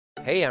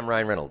Hey, I'm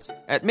Ryan Reynolds.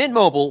 At Mint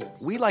Mobile,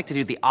 we like to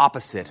do the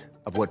opposite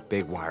of what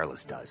Big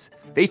Wireless does.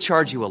 They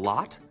charge you a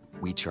lot,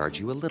 we charge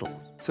you a little.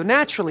 So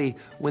naturally,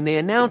 when they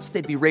announced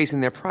they'd be raising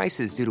their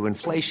prices due to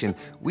inflation,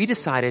 we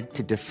decided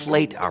to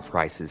deflate our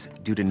prices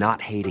due to not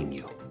hating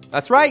you.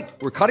 That's right.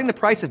 We're cutting the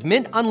price of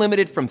Mint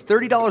Unlimited from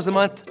 $30 a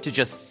month to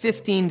just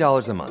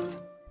 $15 a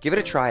month. Give it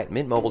a try at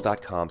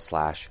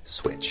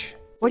mintmobile.com/switch.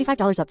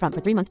 $45 up front for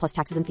 3 months plus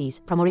taxes and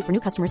fees. Promo rate for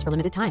new customers for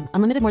limited time.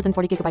 Unlimited more than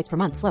 40 gigabytes per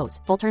month. Slows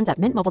full terms at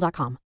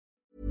mintmobile.com.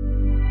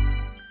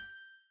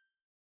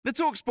 The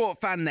TalkSport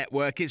Fan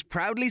Network is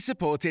proudly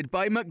supported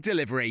by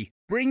McDelivery,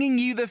 bringing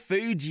you the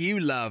food you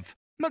love.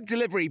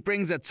 McDelivery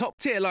brings a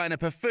top-tier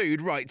lineup of food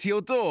right to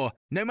your door.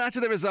 No matter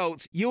the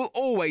result, you'll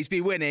always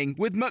be winning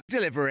with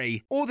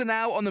McDelivery. Order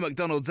now on the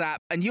McDonald's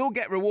app and you'll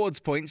get rewards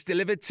points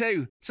delivered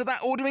too. So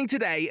that ordering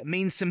today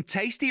means some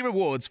tasty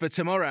rewards for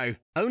tomorrow.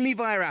 Only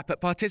via app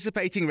at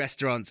participating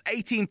restaurants.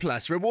 18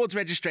 plus rewards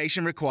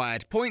registration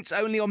required. Points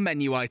only on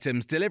menu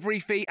items, delivery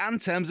fee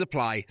and terms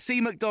apply. See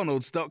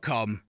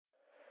mcdonalds.com.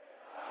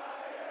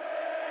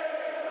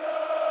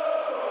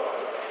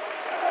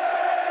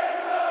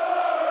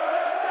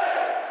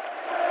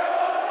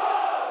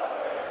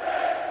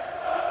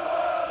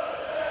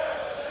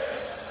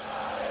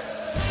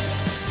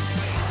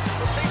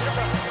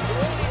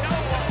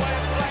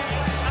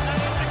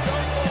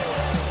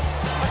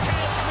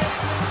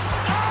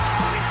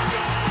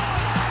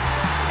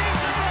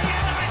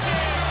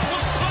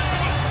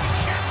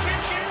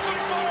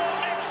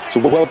 So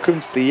welcome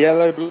to the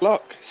Yellow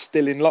Block,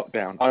 still in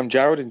lockdown. I'm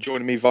Jarrod, and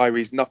joining me via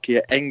his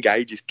Nokia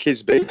N-Gage is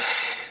Kisby.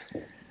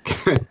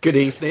 Good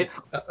evening.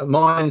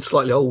 Mine's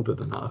slightly older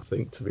than that, I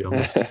think, to be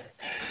honest.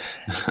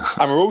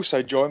 And we're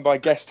also joined by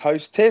guest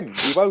host Tim.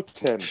 You well,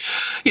 Tim?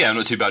 Yeah,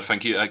 not too bad,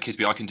 thank you.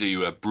 Kisby, I can do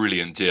you a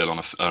brilliant deal on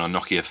a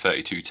Nokia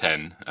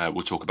 3210.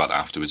 We'll talk about that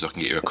afterwards. I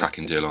can get you a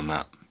cracking deal on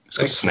that. It's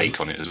got a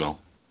snake on it as well.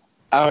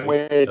 And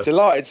we're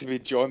delighted to be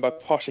joined by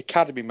Posh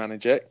Academy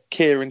manager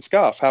Kieran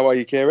Scarff. How are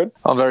you, Kieran?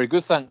 I'm very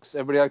good, thanks.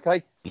 Everybody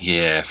okay?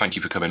 Yeah, thank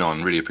you for coming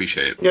on. Really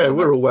appreciate it. Yeah,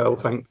 we're all well,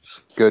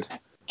 thanks. Good.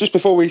 Just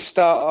before we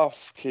start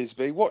off,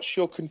 Kisby, what's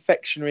your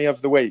confectionery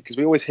of the week? Because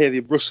we always hear the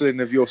rustling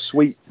of your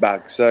sweet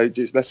bag, so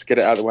just let's get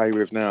it out of the way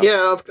with now.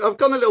 Yeah, I've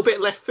gone a little bit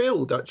left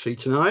field, actually,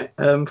 tonight.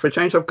 For a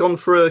change, I've gone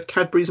for a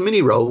Cadbury's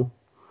mini roll.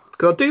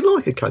 Because I do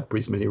like a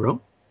Cadbury's mini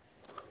roll.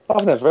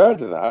 I've never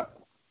heard of that.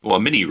 Well, a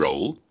mini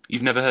roll?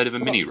 You've never heard of a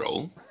mini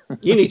roll?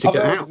 You need to I've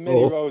get heard out of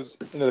mini rolls,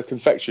 the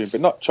confectionery, but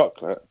not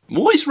chocolate.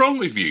 What is wrong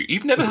with you?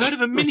 You've never heard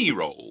of a mini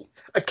roll?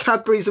 A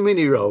Cadbury's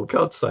mini roll,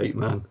 God's sake,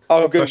 man.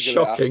 Oh, good. That's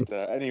shocking.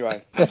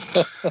 Anyway.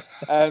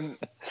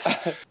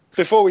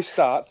 Before we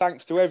start,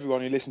 thanks to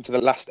everyone who listened to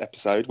the last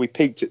episode. We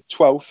peaked at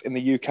 12th in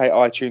the UK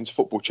iTunes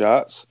football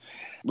charts.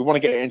 We want to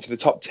get it into the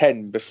top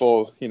 10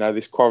 before,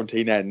 this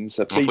quarantine ends.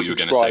 So please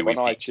subscribe on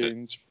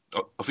iTunes. I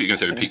thought you were going to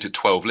say we peaked at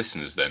 12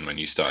 listeners then when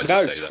you started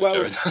to say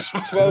 12,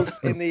 that. 12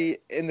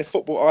 in the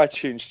football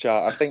iTunes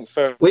chart. I think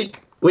for we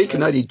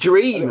can only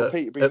dream at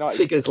United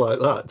figures like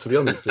that, to be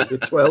honest with you.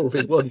 12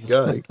 in one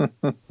go.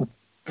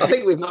 I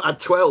think we've not had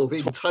 12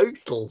 in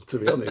total, to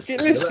be honest.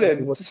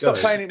 Listen, stop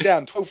playing it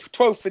down.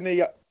 12th in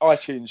the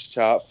iTunes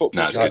chart,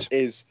 football chart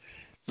is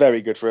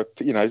very good for a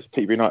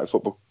Peterborough United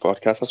football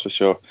podcast, that's for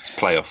sure. It's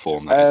playoff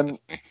form, that is,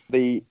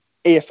 the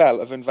EFL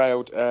have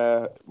unveiled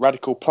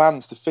radical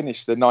plans to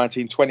finish the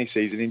 1920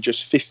 season in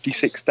just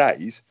 56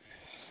 days,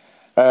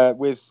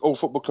 with all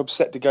football clubs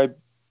set to go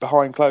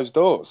behind closed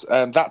doors.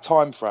 That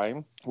time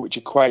frame, which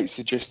equates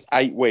to just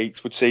 8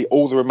 weeks, would see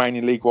all the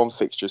remaining League One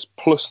fixtures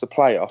plus the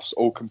playoffs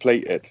all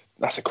completed.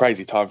 That's a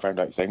crazy time frame,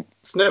 don't you think?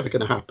 It's never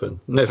going to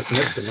happen. Never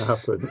going to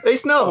happen.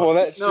 It's not. Well,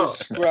 let's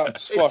just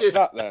squash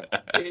that then.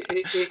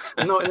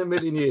 Not in a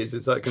million years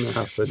is that going to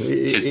happen.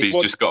 Kisby's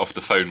just got off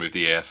the phone with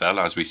the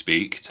AFL as we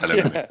speak, telling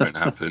him it won't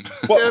happen.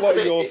 What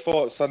are your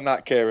thoughts on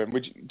that, Kieran?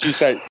 Would you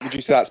say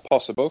that's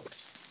possible?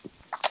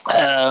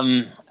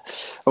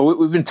 Well,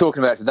 we've been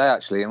talking about it today,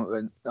 actually,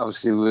 and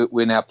obviously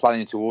we're now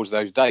planning towards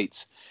those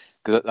dates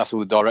because that's all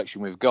the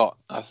direction we've got.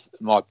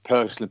 My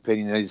personal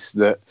opinion is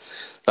that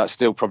that's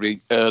still probably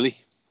early,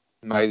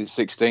 May the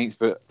 16th,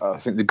 but I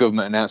think the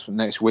government announcement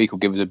next week will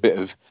give us a bit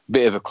of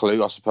a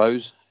clue, I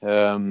suppose.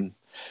 But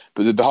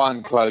the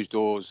behind closed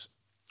doors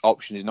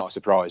option is not a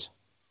surprise.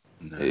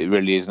 No. It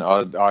really isn't.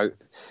 I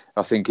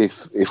think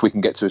if we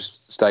can get to a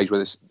stage where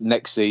this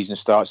next season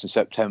starts in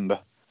September,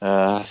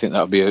 I think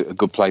that would be a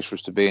good place for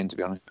us to be in, to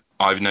be honest.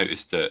 I've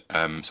noticed that,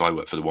 so I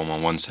work for the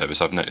 111 service,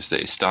 I've noticed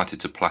that it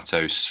started to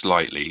plateau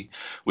slightly,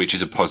 which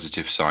is a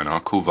positive sign. Our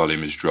call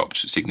volume has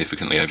dropped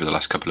significantly over the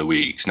last couple of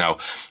weeks. Now,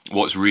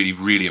 what's really,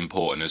 really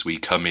important as we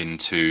come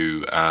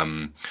into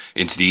the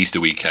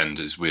Easter weekend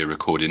as we're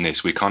recording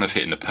this, we're kind of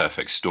hitting the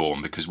perfect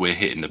storm because we're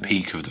hitting the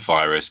peak of the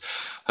virus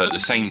at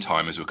the same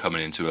time as we're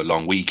coming into a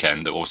long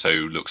weekend that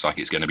also looks like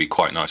it's going to be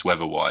quite nice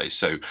weather-wise.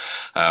 So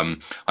I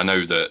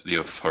know that the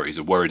authorities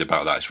are worried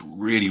about that. It's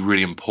really,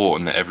 really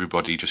important that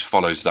everybody just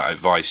follows that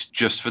advice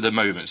just for the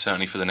moment,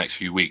 certainly for the next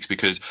few weeks,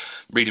 because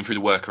reading through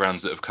the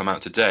workarounds that have come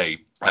out today,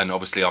 And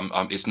obviously,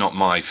 it's not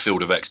my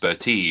field of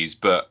expertise,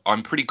 but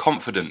I'm pretty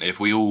confident if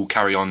we all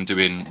carry on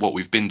doing what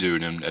we've been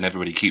doing and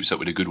everybody keeps up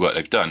with the good work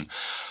they've done,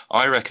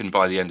 I reckon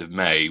by the end of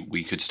May,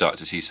 we could start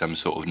to see some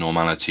sort of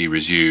normality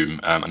resume.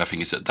 And I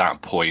think it's at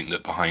that point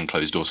that behind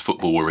closed doors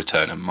football will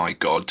return. And my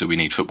God, do we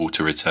need football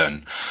to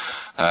return?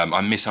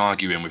 I miss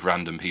arguing with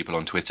random people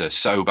on Twitter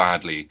so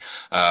badly.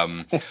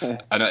 And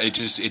it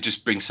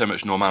just brings so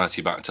much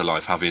normality back to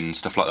life, having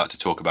stuff like that to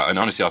talk about. And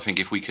honestly, I think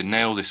if we can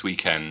nail this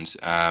weekend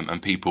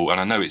and people,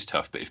 and I know it's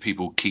tough, but if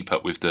people keep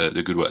up with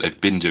the good work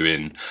they've been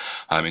doing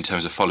in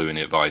terms of following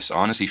the advice, I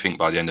honestly think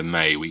by the end of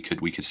May, we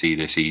could see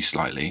this ease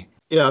slightly.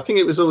 Yeah, I think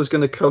it was always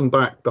going to come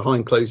back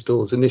behind closed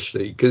doors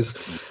initially, because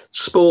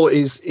sport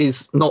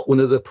is not one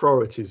of the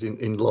priorities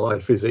in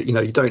life, is it? You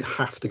know, you don't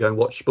have to go and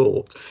watch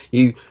sport.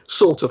 You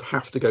sort of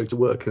have to go to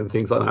work and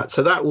things like that.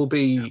 So that will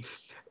be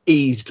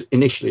eased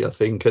initially, I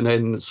think, and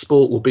then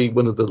sport will be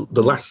one of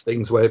the last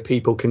things where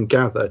people can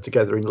gather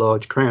together in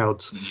large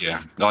crowds.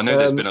 Yeah, I know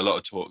there's been a lot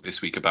of talk this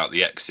week about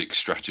the exit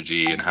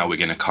strategy and how we're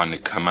going to kind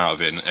of come out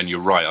of it. And you're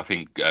right. I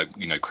think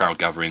crowd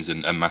gatherings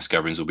and mass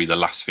gatherings will be the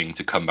last thing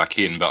to come back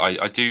in. But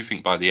I do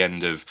think by the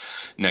end of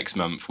next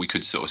month we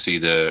could sort of see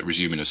the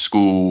resuming of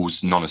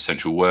schools,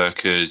 non-essential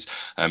workers,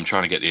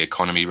 trying to get the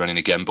economy running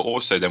again. But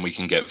also then we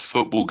can get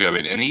football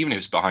going. And even if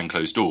it's behind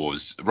closed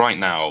doors, right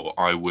now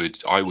I would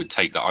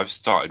take that. I've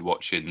started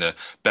watching the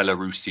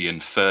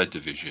Belarusian third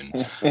division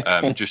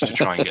just to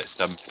try and get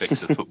some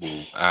fix of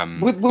football.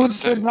 Would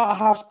there not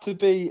have to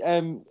be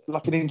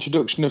like an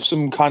introduction of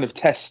some kind of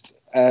test?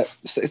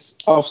 It's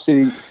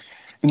obviously,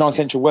 the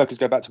non-essential workers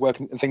go back to work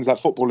and things like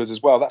footballers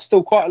as well. That's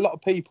still quite a lot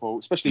of people,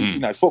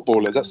 especially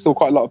footballers. That's still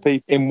quite a lot of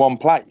people in one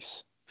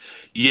place.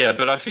 Yeah,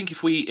 but I think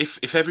if we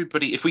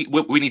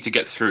what we need to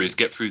get through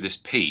this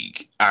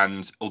peak.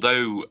 And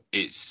although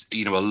it's,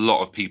 a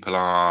lot of people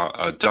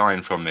are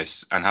dying from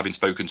this, and having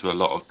spoken to a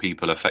lot of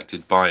people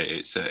affected by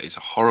it, it's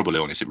a horrible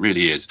illness. It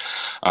really is.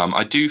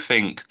 I do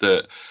think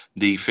that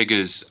the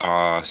figures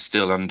are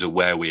still under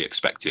where we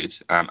expected,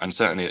 and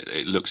certainly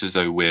it looks as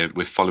though we're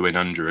following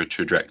under a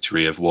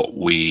trajectory of what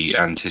we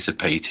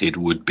anticipated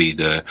would be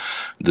the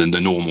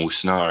normal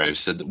scenario.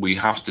 So that we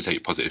have to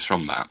take positives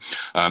from that,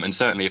 and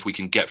certainly if we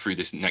can get through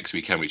this next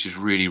weekend, which is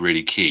really,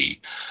 really key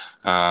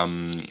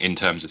in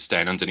terms of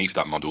staying underneath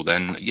that model,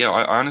 then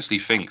I honestly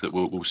think that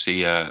we'll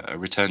see a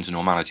return to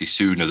normality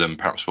sooner than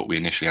perhaps what we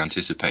initially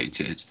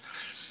anticipated.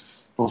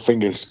 Well,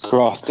 fingers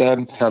crossed.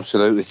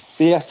 Absolutely.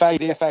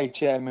 The FA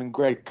chairman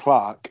Greg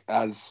Clark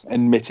has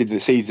admitted the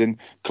season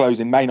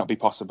closing may not be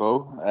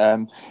possible.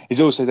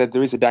 He's also said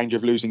there is a danger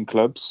of losing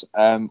clubs.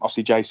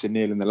 Obviously, Jason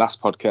Neal in the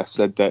last podcast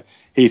said that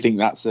he thinks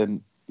that's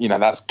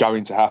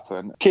going to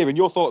happen. Kieran,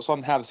 your thoughts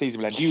on how the season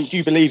will end? Do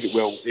you believe it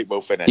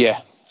will finish? Yeah,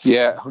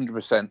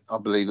 100%. I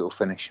believe it will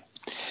finish.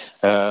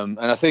 And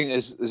I think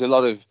there's a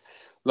lot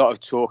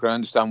of talk, and I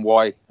understand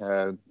why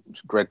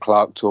Greg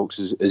Clark talks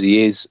as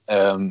he is.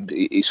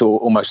 It's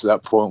almost at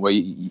that point where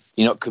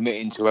you're not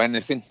committing to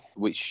anything,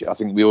 which I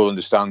think we all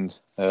understand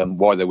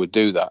why they would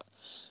do that.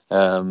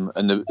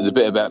 And the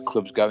bit about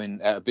clubs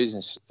going out of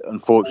business,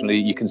 unfortunately,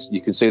 you can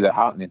see that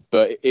happening.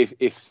 But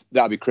if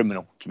that'd be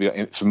criminal,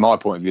 from my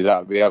point of view,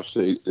 that'd be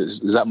absolutely. There's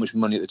that much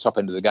money at the top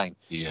end of the game.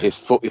 Yeah. If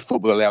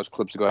football allows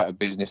clubs to go out of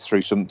business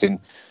through something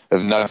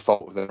of no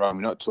fault of their own,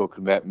 we're not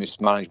talking about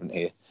mismanagement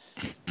here.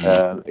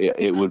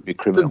 It would be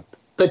criminal.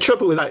 The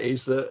trouble with that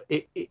is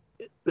that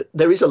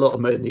there is a lot of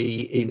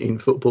money in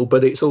football,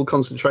 but it's all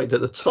concentrated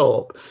at the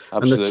top.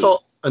 Absolutely.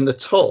 And the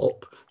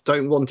top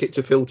don't want it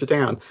to filter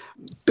down.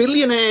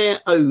 Billionaire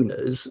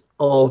owners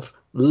of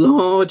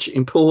large,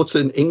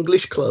 important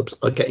English clubs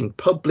are getting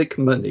public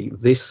money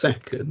this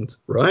second,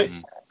 right?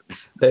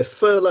 They're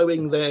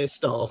furloughing their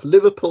staff.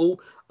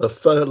 Liverpool are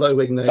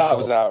furloughing their staff. That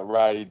was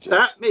outrageous.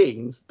 That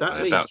means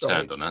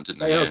turned on that, didn't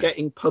they are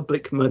getting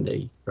public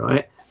money,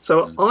 right?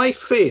 So I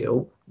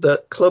feel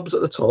that clubs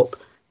at the top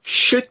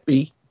should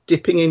be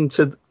dipping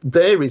into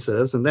their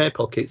reserves and their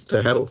pockets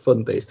to help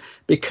fund this,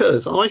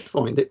 because I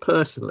find it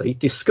personally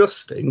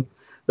disgusting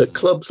that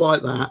clubs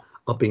like that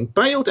are being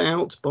bailed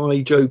out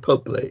by Joe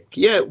Public.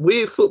 Yeah,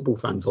 we're football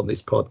fans on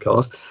this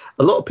podcast.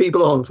 A lot of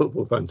people aren't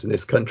football fans in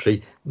this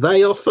country.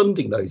 They are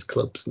funding those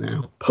clubs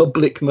now.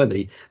 Public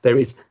money. There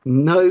is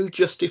no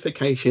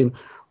justification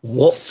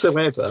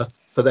whatsoever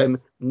for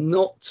them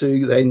not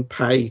to then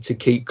pay to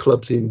keep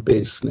clubs in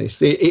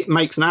business. It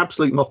makes an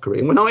absolute mockery.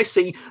 And when I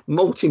see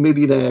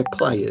multi-millionaire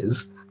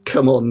players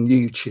come on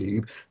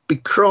YouTube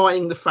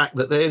decrying the fact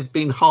that they've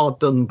been hard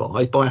done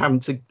by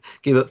having to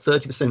give up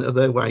 30% of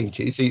their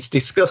wages, it's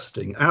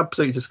disgusting,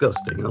 absolutely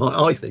disgusting,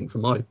 I think, from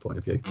my point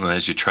of view. Well,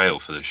 there's your trail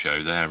for the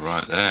show there,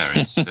 right there.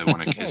 It's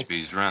one of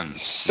Kisby's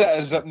rants. Set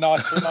us up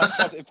nice for a nice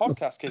positive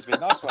podcast, Kisby.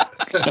 Nice one.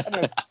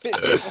 Anyway,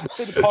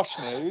 bit of posh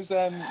news.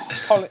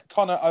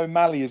 Conor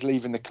O'Malley is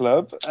leaving the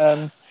club.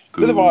 The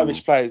other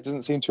Irish players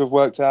doesn't seem to have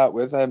worked out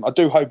with. I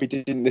do hope he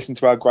didn't listen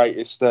to our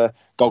greatest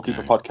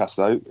goalkeeper podcast,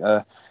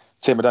 though.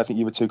 Tim, I don't think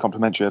you were too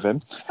complimentary of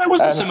him. It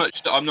wasn't so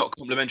much that I'm not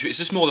complimentary. It's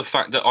just more the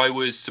fact that I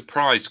was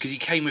surprised because he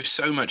came with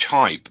so much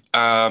hype,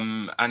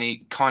 and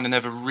he kind of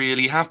never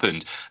really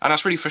happened. And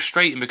that's really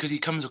frustrating because he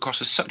comes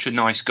across as such a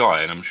nice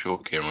guy, and I'm sure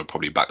Kieran would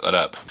probably back that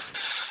up.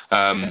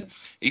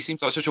 He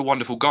seems like such a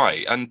wonderful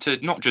guy, and to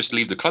not just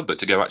leave the club, but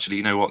to go, actually,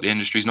 you know what, the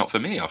industry's not for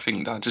me. I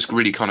think that just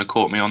really kind of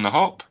caught me on the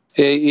hop.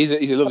 Yeah, he's a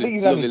lovely.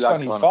 I think he's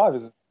only 25,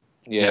 isn't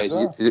he? Yeah, he's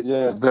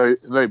a very,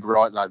 very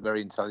bright lad,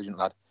 very intelligent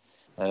lad.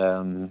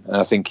 And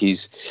I think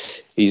he's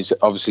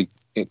obviously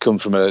come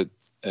from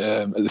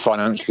the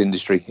financial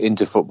industry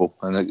into football,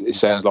 and it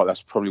sounds like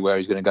that's probably where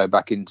he's going to go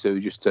back into,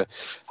 just to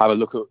have a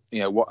look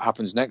at what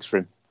happens next for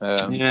him.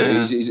 But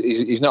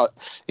he's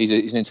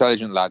an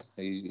intelligent lad.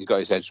 He's got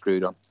his head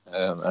screwed on,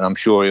 and I'm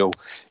sure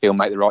he'll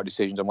make the right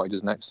decisions on what he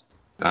does next.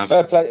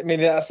 Fair play. I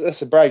mean,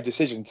 that's a brave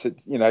decision to,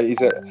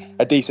 he's at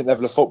a decent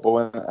level of football,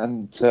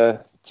 and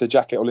to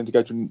jack it all in to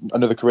go to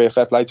another career.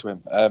 Fair play to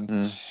him.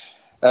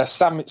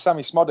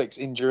 Sammy Smodic's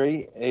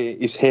injury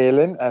is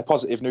healing.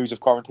 Positive news of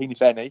quarantine,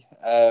 if any.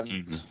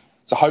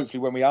 So hopefully,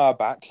 when we are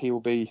back, he'll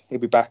be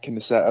back in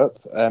the setup.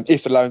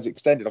 If the loan's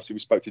extended, obviously we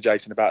spoke to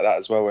Jason about that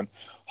as well, and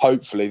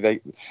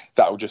hopefully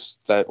all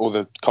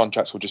the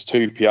contracts will just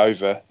 2p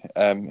over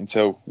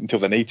until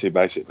they need to,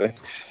 basically.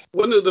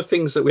 One of the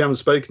things that we haven't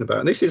spoken about,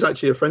 and this is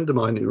actually a friend of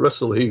mine,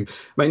 Russell, who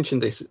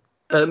mentioned this.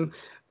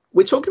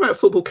 We're talking about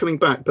football coming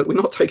back, but we're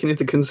not taking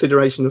into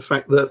consideration the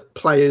fact that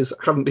players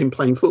haven't been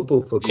playing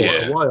football for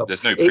quite a while.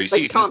 There's no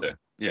pre-season, is there?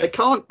 Yeah.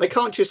 They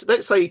can't just,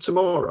 let's say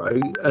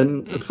tomorrow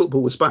and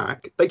football was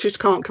back, they just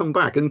can't come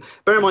back. And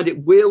bear in mind,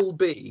 it will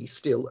be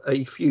still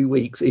a few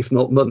weeks, if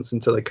not months,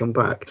 until they come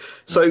back.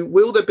 So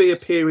will there be a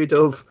period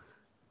of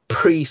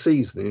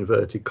pre-season,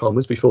 inverted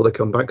commas, before they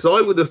come back?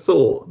 Because I would have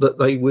thought that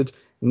they would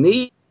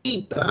need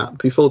that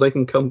before they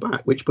can come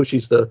back, which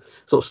pushes the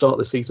sort of start of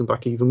the season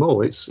back even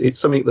more. It's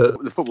something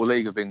that the Football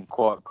League have been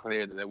quite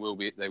clear that they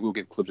will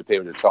give clubs a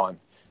period of time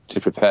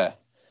to prepare.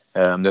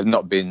 They've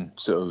not been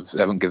they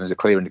haven't given us a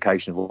clear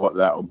indication of what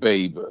that will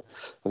be, but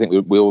I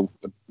think we all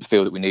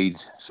feel that we need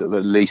sort of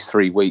at least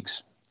 3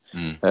 weeks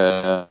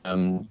to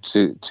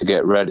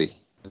get ready.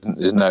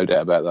 There's no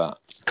doubt about that.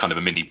 Kind of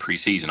a mini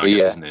pre-season, I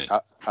guess, isn't it?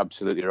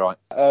 Absolutely right.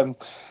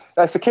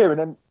 For Kieran,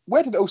 then,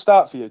 where did it all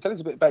start for you? Tell us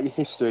a bit about your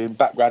history and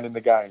background in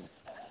the game.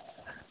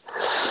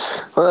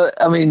 Well,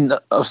 I mean,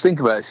 I was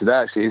thinking about it today,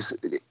 actually.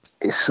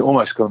 It's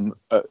almost come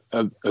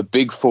a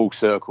big full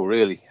circle,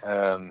 really,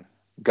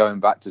 going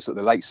back to sort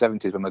of the late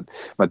 70s when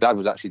my dad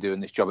was actually doing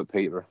this job at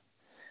Peterborough.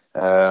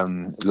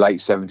 Late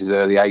 70s,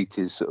 early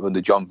 80s, sort of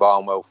under John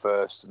Barnwell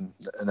first and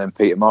then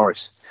Peter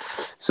Morris.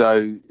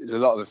 So there's a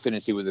lot of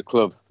affinity with the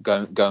club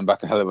going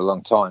back a hell of a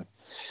long time.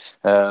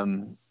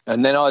 And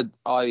then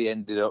I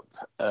ended up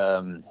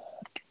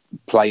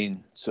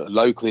playing sort of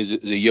locally as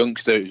a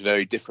youngster. It was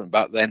very different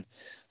back then.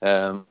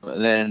 And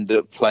then ended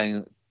up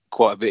playing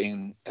quite a bit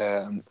in,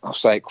 I'll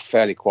say it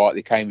fairly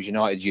quietly, Cambridge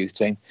United youth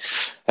team.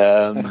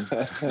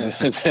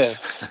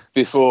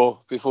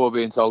 Before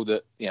being told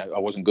that I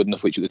wasn't good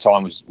enough, which at the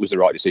time was the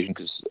right decision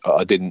because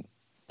I didn't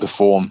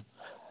perform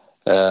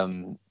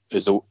in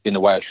the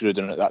way I should have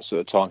done at that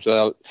sort of time.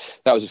 So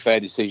that was a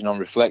fair decision on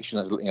reflection,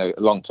 a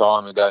long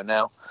time ago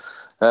now.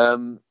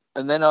 And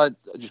then I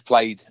just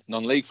played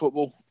non-league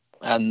football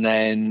and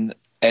then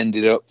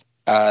ended up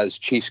as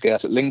chief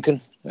scout at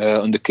Lincoln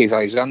under Keith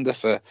Alexander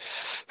for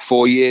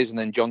 4 years, and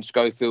then John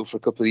Schofield for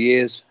a couple of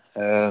years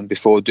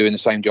before doing the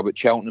same job at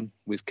Cheltenham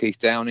with Keith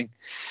Downing.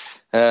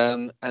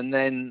 And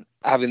then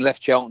having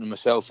left Cheltenham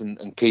myself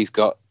and Keith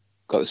got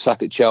the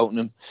sack at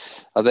Cheltenham,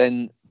 I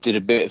then did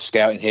a bit of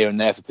scouting here and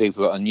there for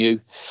people that I knew.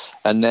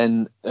 And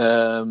then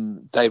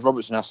Dave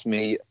Robertson asked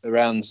me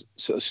around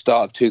sort of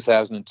start of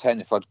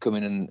 2010 if I'd come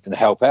in and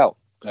help out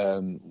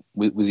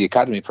with the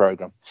academy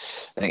programme.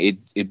 I think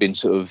he'd been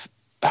sort of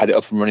had it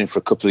up and running for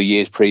a couple of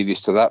years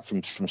previous to that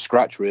from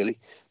scratch, really,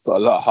 but a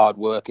lot of hard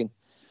working.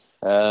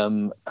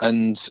 And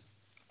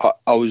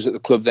I was at the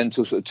club then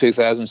till sort of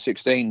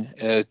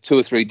 2016, 2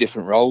 or 3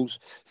 different roles,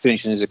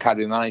 finishing as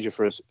academy manager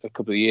for a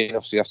couple of years,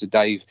 obviously after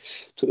Dave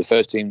took the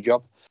first team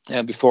job.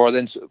 Before I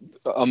then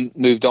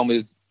moved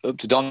on up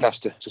to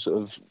Doncaster to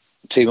sort of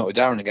team up with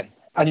Darren again.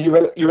 And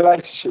your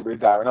relationship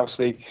with Darren,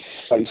 obviously,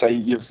 like you say,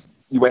 you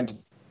went to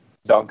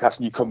Doncaster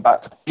and you come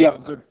back. Do you have a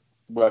good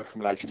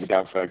working relationship with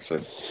Darren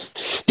Ferguson?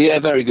 Yeah,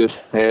 very good.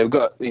 We've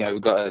got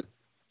a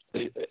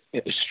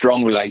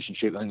strong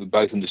relationship. I think we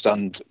both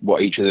understand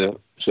what each other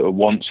sort of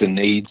wants and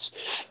needs.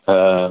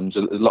 There's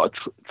a lot of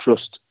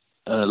trust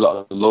and a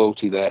lot of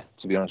loyalty there,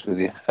 to be honest with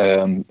you.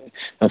 And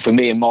for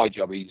me and my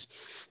job, he's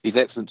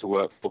excellent to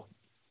work for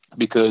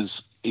because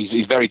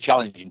he's very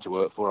challenging to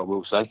work for, I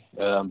will say,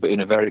 but in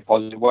a very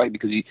positive way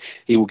because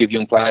he will give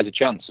young players a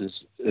chance,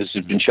 as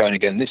has been shown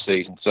again this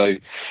season. So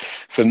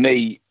for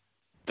me,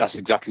 that's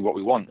exactly what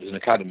we want as an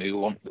academy. We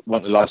want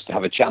the lads to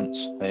have a chance.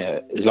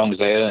 As long as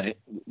they earn it,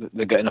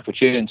 they get an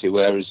opportunity,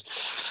 whereas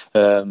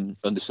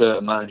under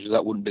certain managers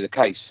that wouldn't be the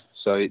case.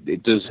 So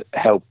it does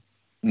help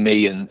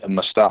me and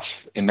my staff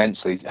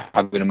immensely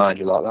having a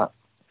manager like that.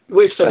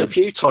 We've said a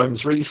few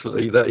times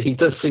recently that he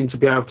does seem to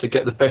be able to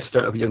get the best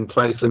out of young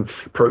players and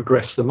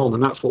progress them on,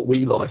 and that's what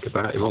we like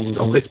about him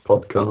on this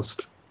podcast.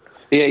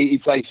 Yeah, he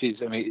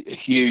places, a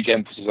huge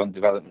emphasis on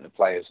development of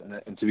players,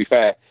 and to be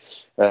fair,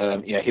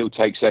 he'll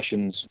take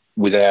sessions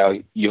with our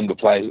younger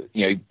players,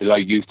 below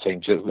youth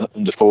teams,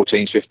 under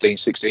 14s, 15s,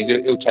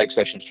 16s. He'll take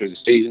sessions through the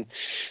season.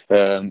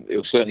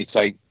 He'll certainly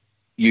take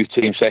youth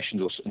team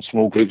sessions and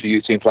small groups of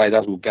youth team players,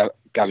 as will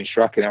Gavin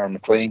Strachan, Aaron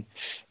McLean,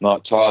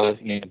 Mark Tyler.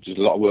 Does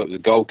a lot of work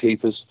with the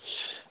goalkeepers,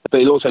 but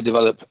he'll also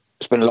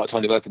spend a lot of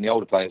time developing the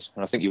older players.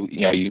 And I think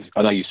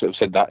I know you sort of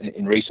said that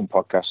in recent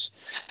podcasts.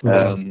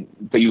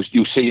 But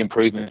you'll see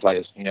improvement in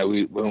players. When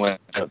we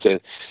went up to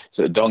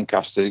sort of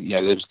Doncaster,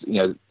 there's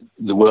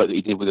the work that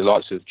he did with the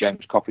likes of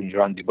James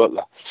Coppinger, Andy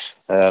Butler,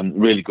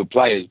 really good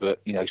players.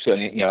 But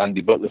certainly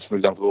Andy Butler, for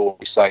example,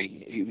 always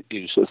say he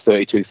was sort of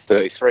 32,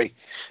 33,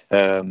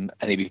 and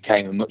he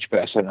became a much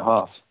better centre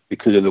half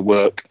because of the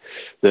work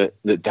that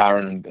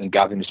Darren and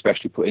Gavin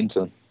especially put into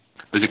them.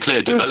 There's a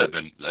clear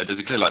development. There's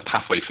a clear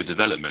pathway for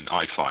development,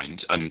 I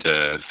find,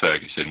 under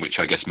Ferguson, which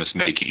I guess must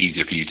make it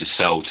easier for you to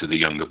sell to the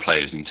younger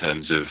players in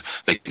terms of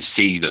they can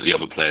see that the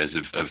other players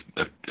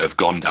have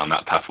gone down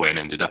that pathway and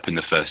ended up in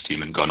the first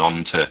team and gone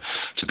on to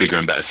bigger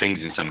and better things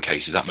in some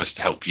cases. That must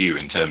help you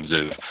in terms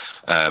of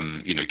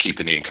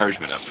keeping the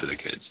encouragement up for the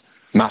kids.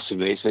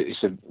 Massively,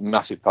 it's a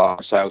massive part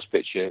of the sales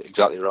pitch. You're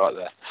exactly right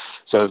there.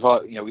 So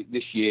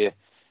this year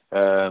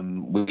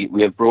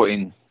we have brought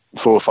in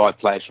 4 or 5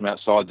 players from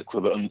outside the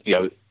club at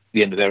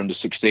the end of their under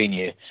 16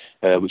 year,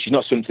 which is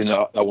not something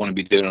that I want to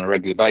be doing on a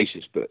regular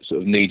basis, but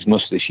sort of needs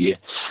must this year.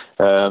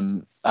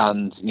 And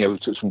we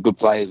took some good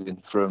players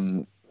in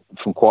from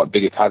quite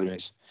big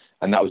academies,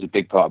 and that was a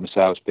big part of my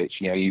sales pitch.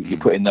 You're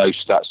putting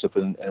those stats up,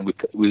 and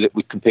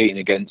we're competing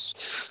against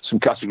some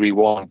Category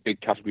 1, big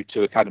Category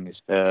 2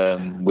 academies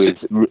with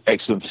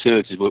excellent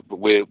facilities, but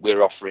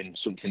we're offering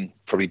something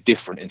probably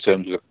different in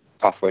terms of a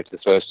pathway to the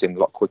first team a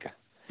lot quicker.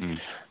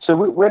 So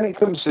when it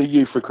comes to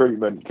youth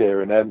recruitment,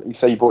 Kieran, you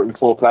say you brought in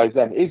 4 players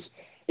then,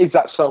 is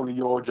that solely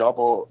your job,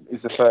 or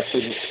is the first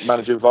team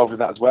manager involved in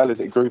that as well?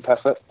 Is it a group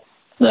effort?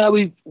 No,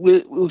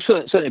 we'll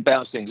certainly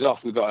bounce things off.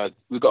 We've got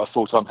a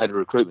full-time head of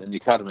recruitment in the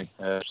academy,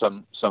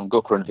 Sam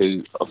Guckran,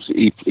 who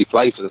obviously he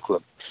played for the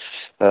club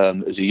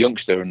as a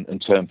youngster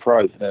and turned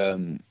pro.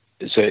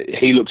 So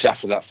he looks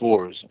after that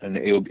for us, and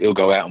he'll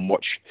go out and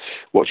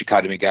watch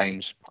academy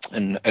games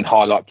and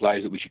highlight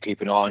players that we should keep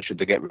an eye on should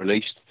they get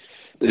released.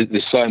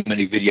 There's so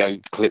many video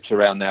clips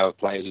around now of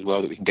players as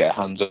well that we can get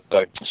our hands on.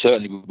 So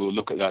certainly we'll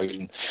look at those.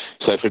 And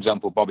so, for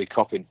example, Bobby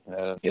Coppin,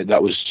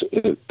 that was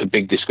a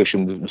big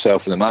discussion with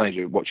myself and the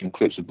manager, watching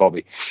clips of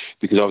Bobby,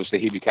 because obviously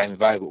he became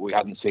available. We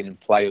hadn't seen him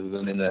play other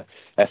than in the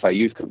FA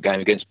Youth Cup game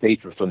against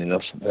Peter, funny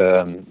enough,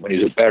 when he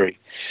was at Bury.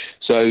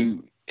 So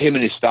him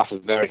and his staff are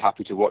very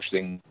happy to watch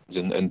things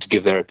and to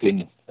give their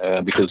opinion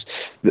because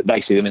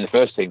they see them in the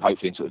first team,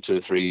 hopefully in sort of 2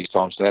 or 3 years'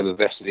 time, so they have a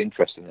vested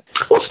interest in it.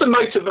 What's the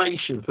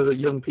motivation for the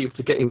young people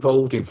to get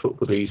involved in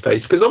football these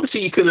days? Because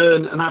obviously you can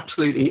earn an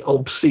absolutely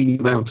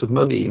obscene amount of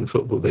money in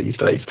football these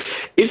days.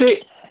 Is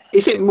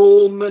it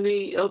more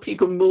money? Are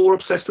people more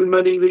obsessed with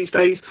money these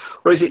days?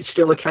 Or is it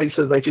still a case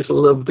of they just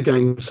love the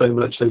game so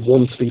much they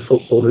want to be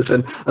footballers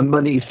and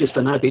money is just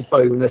an added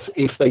bonus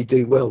if they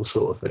do well,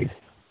 sort of thing?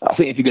 I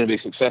think if you're going to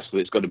be successful,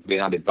 it's got to be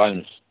an added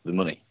bonus, the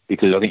money,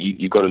 because I think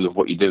you've got to love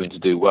what you're doing to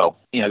do well.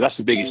 That's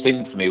the biggest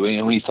thing for me. When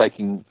you're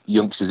taking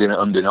youngsters in at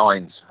under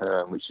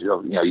 9s, which is,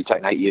 you're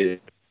taking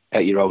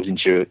 8-year-olds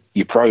into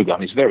your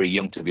programme, it's very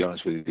young, to be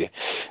honest with you.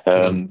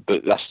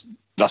 But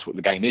that's what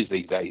the game is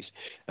these days.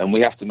 And we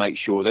have to make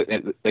sure that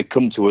they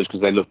come to us because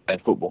they love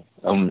playing football.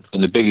 And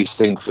the biggest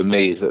thing for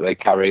me is that they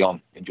carry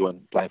on enjoying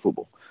playing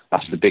football.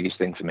 That's the biggest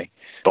thing for me,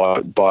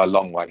 by a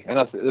long way. And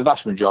that's the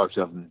vast majority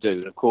of them do.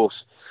 And of course,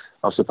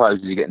 I suppose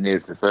as you get near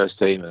to the first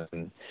team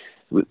and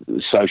with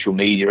social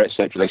media,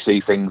 etc., they see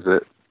things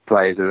that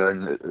players are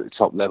in at the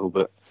top level.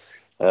 But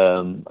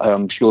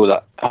I'm sure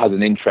that has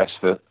an interest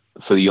for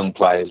the young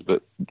players,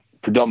 but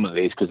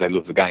predominantly it's because they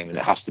love the game, and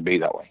it has to be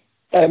that way.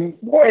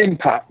 What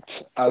impact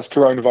has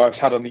coronavirus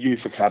had on the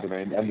youth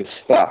academy and the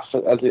staff?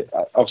 Has it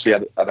obviously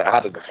had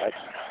an effect?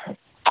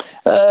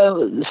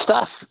 The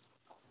staff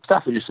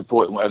are just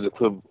supporting whatever the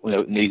club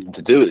needs them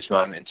to do at this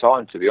moment in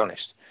time, to be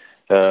honest.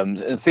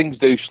 And things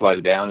do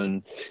slow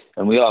down,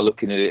 and we are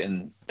looking at it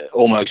in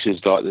almost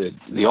as like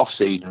the off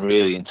season,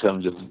 really, in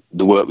terms of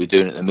the work we're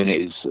doing at the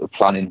minute is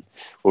planning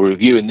or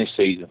reviewing this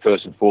season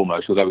first and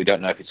foremost, although we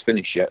don't know if it's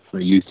finished yet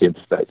from a youth team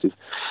perspective.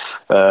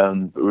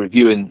 But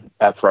reviewing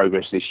our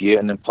progress this year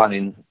and then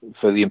planning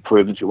for the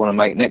improvements we want to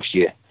make next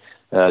year.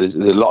 There's a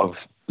lot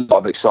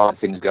of exciting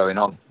things going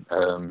on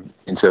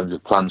in terms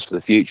of plans for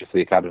the future for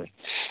the academy.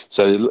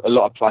 So a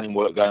lot of planning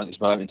work going on at this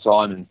moment in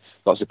time, and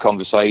lots of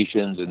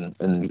conversations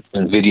and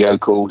video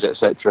calls,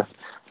 etc.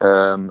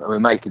 And we're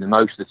making the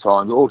most of the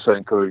time, but also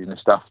encouraging the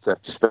staff to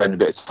spend a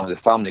bit of time with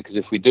the family, because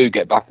if we do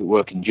get back at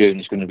work in June,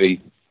 it's going to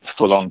be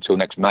full on till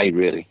next May,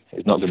 really.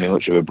 It's not going to be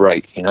much of a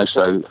break,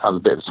 so have a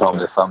bit of time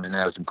with the family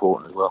now is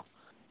important as well.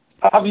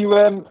 Have you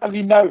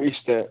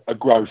noticed a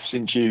growth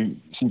since you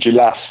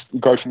last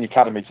growth in the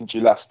academy since you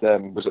last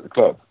was at the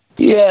club?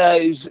 Yeah,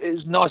 it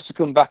was nice to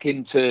come back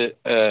into.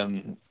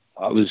 When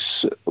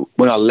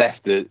I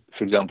left,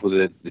 for example,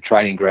 the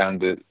training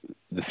ground, the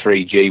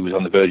 3G was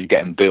on the verge of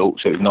getting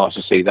built, so it was nice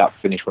to see that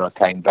finish when I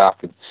came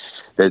back. And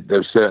there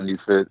was certainly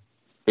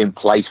in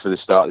place for the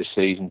start of the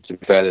season. To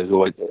be fair, there was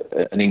always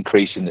an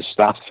increase in the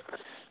staff,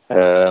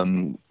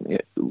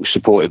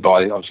 supported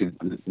by obviously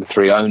the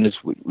three owners,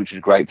 which is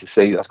great to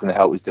see. That's going to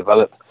help us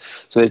develop.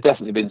 So there's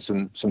definitely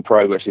been some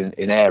progress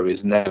in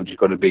areas, and now we've just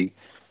got to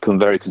become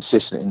very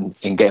consistent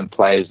in getting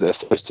players that are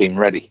first team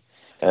ready,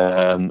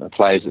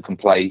 players that can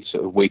play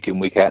sort of week in,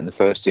 week out in the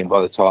first team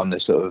by the time they're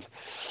sort of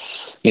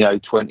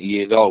 20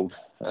 years old,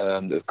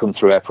 that have come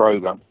through our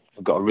programme.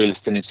 Have got a real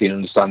affinity and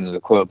understanding of the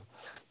club,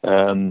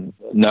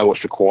 know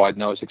what's required,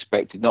 know what's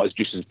expected, not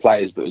just as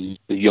players but as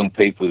young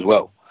people as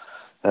well,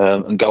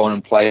 and go on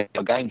and play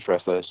a game for our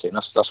first team.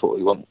 That's what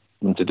we want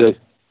them to do.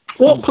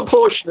 What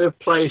proportion of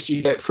players do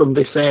you get from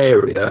this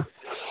area?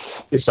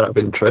 Is that of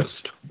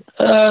interest?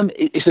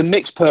 It's a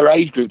mix per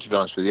age group, to be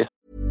honest with you.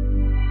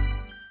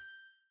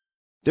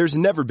 There's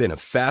never been a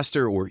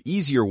faster or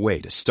easier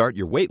way to start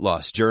your weight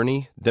loss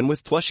journey than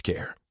with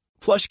PlushCare.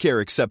 PlushCare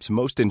accepts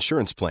most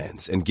insurance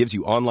plans and gives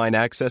you online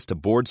access to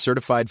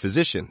board-certified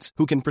physicians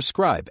who can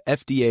prescribe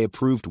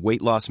FDA-approved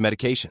weight loss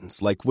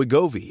medications like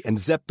Wegovy and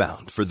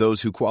Zepbound for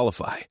those who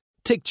qualify.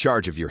 Take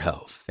charge of your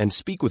health and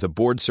speak with a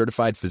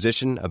board-certified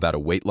physician about a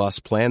weight loss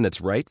plan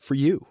that's right for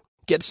you.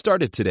 Get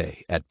started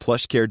today at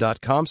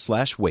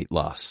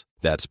plushcare.com/weight-loss.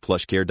 That's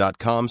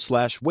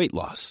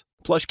plushcare.com/weight-loss.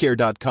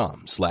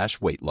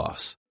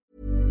 plushcare.com/weight-loss.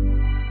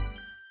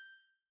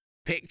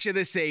 Picture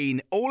the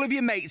scene. All of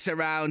your mates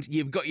around,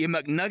 you've got your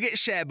McNugget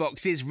share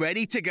boxes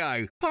ready to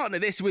go. Partner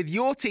this with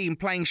your team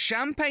playing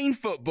champagne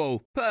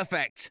football.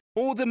 Perfect.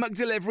 Order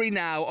McDelivery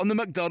now on the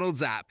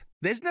McDonald's app.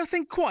 There's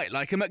nothing quite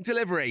like a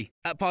McDelivery.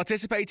 At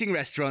participating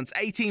restaurants,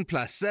 18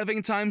 plus,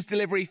 serving times,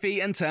 delivery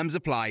fee and terms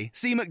apply.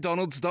 See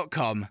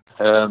mcdonalds.com.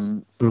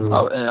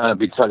 I'll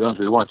be totally honest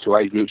with you, 1 or 2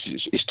 age groups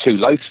is too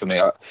low for me.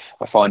 I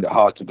find it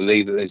hard to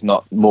believe that there's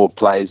not more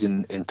players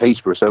in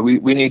Peterborough. So we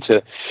need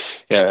to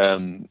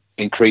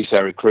increase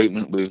our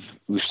recruitment. We've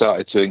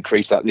started to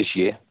increase that this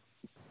year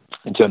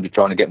in terms of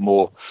trying to get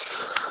more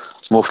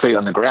feet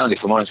on the ground, if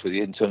I'm honest with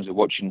you, in terms of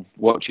watching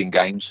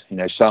games.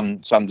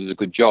 Sam does a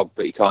good job,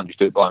 but he can't just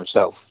do it by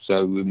himself.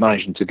 So we're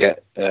managing to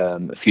get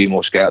a few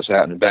more scouts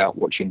out and about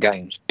watching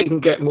games. You can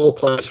get more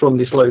players from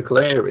this local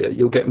area.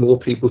 You'll get more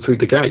people through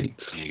the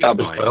gates.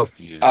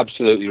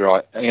 Absolutely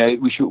right.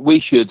 We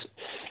should.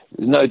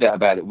 There's no doubt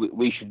about it.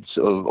 We should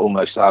sort of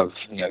almost have,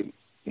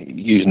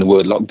 using the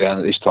word lockdown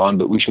at this time,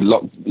 but we should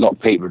lock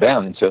Peterborough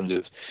down in terms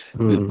of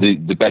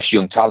the best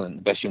young talent,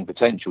 the best young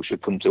potential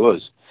should come to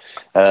us.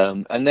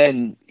 And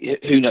then,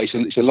 who knows,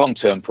 it's a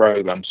long-term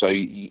programme, so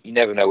you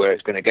never know where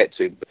it's going to get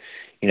to. But,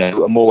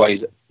 I'm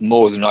always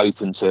more than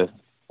open to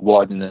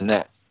widening the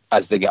net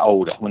as they get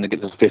older. When they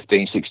get to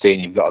 15, 16,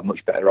 you've got a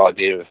much better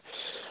idea of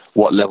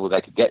what level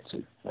they could get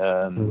to.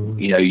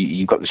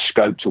 You've got the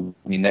scope to win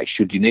your next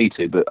should you need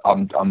to, but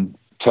I'm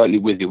totally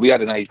with you. We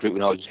had an age group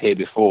when I was here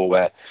before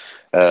where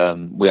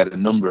we had a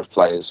number of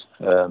players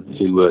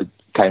who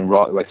came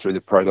right the way through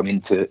the programme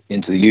into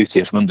the youth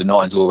team, from under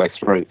 9s all the way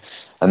through.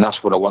 And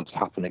that's what I want to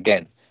happen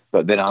again.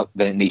 But then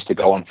it needs to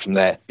go on from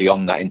there,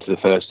 beyond that, into the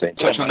first team.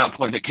 Touch on that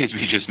point that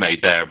Kisby just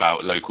made there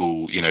about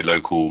local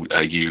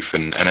youth,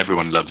 and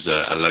everyone loves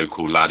a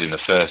local lad in the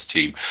first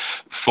team.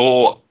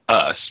 For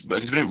us,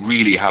 because we don't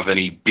really have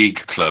any big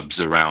clubs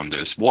around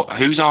us,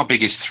 who's our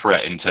biggest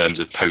threat in terms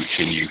of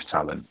poaching youth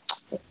talent?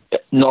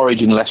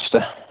 Norwich and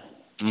Leicester.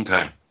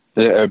 Okay.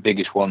 They're our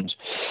biggest ones.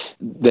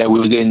 They're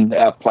within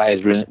our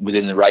players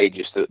within the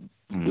radius that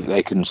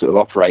they can sort of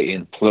operate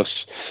in. Plus,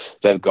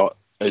 they've got,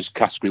 as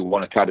Category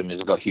 1 academies,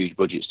 they've got huge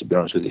budgets, to be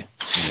honest with you.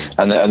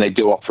 And they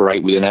do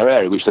operate within our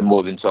area, which they're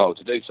more than entitled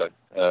to do so.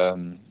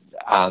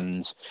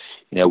 And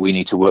we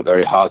need to work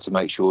very hard to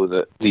make sure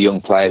that the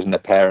young players and their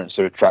parents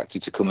are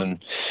attracted to come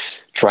and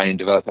train and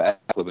develop at our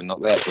club and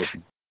not their club.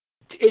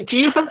 Do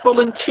you have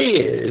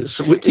volunteers?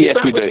 Yes,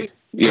 we do.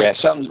 Yeah,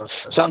 Sam's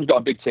got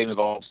a big team of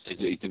volunteers that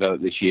he's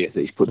developed this year, that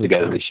he's put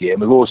together this year.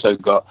 And we've also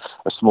got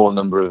a small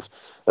number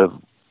of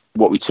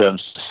what we term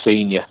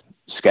senior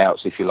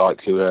scouts, if you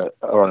like, who are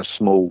on a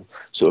small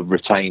sort of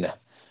retainer,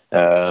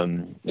 a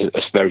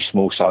very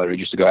small salary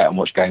just to go out and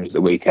watch games at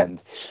the weekend.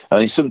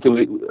 And it's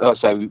something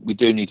we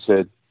do need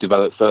to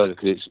develop further,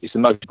 because it's the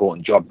most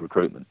important job,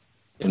 recruitment,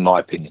 in my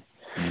opinion.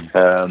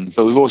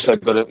 But we've also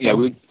got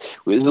there's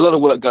a lot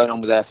of work going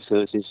on with our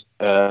facilities.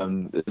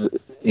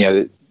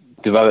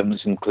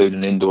 Developments include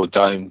an indoor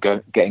dome,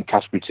 getting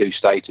Category 2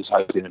 status,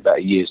 hopefully in about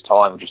a year's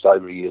time, or just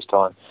over a year's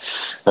time.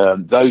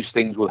 Those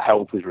things will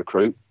help us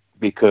recruit,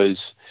 because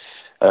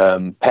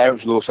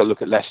parents will also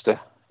look at Leicester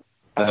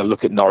and they'll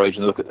look at Norwich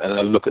and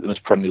they'll look at them as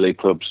Premier League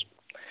clubs.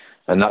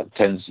 And that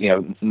tends,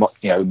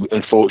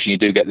 unfortunately, you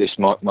do get this.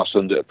 My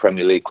son's at a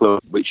Premier League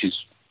club, which is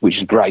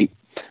great,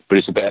 but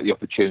it's about the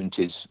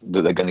opportunities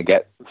that they're going to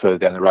get further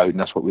down the road, and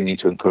that's what we need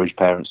to encourage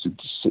parents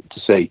to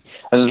see.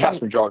 And the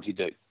vast majority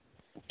do.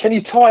 Can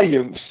you tie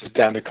youngsters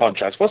down to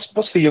contracts?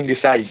 What's the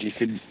youngest age you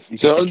can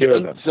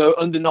secure them? So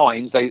under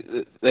nines, they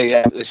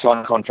sign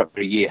a contract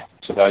for a year.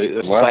 So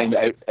it's the same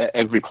at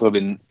every club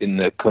in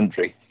the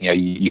country.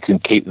 You can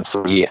keep them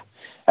for a year,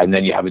 and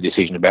then you have a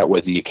decision about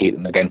whether you keep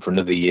them again for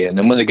another year. And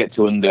then when they get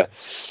to under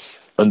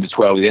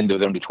 12, the end of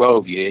the under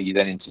 12 year, you're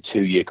then into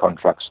 2-year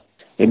contracts.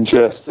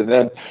 Interesting.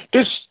 Then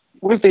just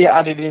with the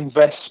added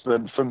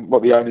investment from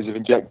what the owners have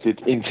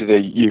injected into the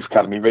youth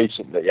academy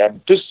recently,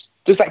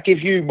 does that give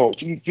you more?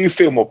 Do you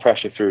feel more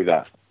pressure through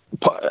that?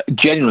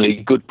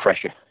 Generally, good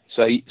pressure.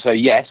 So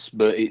yes,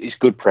 but it's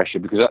good pressure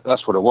because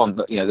that's what I want.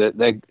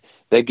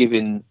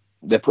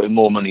 They're putting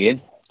more money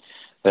in,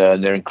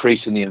 they're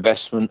increasing the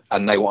investment,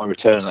 and they want a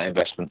return on that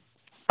investment,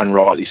 and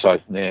rightly so.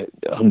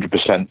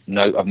 100%.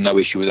 No, I've no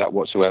issue with that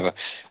whatsoever.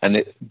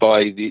 And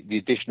by the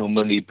additional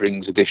money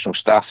brings additional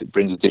staff, it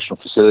brings additional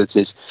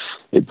facilities,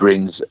 it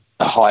brings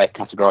a higher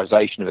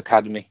categorisation of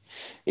academy.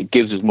 It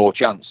gives us more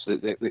chance.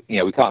 We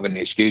can't have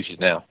any excuses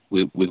now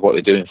with what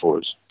they're doing for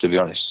us, to be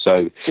honest.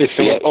 So,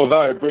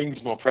 although it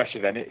brings more pressure,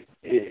 then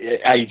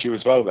it aids you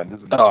as well, then,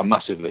 doesn't it? Oh,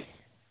 massively.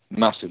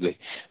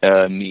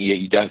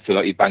 You don't feel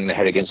like you're banging the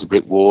head against a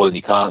brick wall, and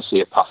you can't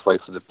see a pathway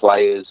for the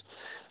players,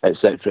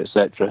 etc.,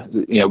 etc.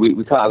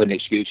 We can't have any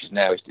excuses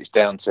now. It's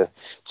down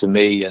to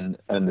me and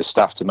the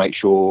staff to make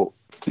sure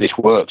this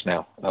works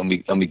now, and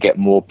we get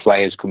more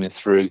players coming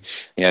through.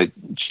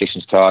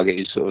 Jason's target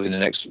is sort of in the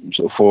next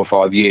sort of 4 or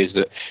 5 years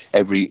that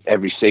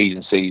every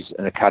season sees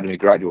an academy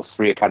graduate or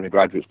 3 academy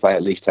graduates play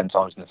at least 10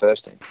 times in the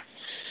first team.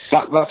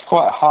 That's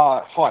quite a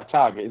high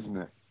target, isn't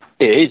it?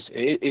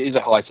 It is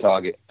a high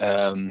target,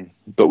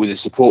 but with the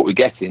support we're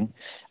getting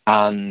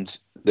and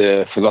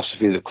the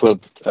philosophy of the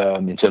club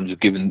in terms of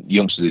giving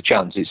youngsters a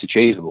chance, it's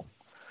achievable.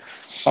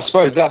 I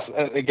suppose that's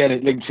again,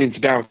 it links into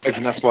Darren Fletcher,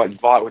 and that's why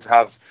it's vital to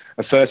have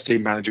a first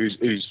team manager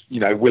who's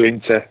willing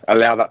to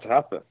allow that to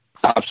happen.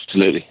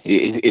 Absolutely,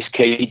 it's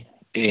key.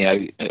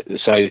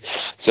 So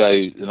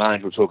the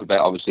manager will talk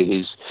about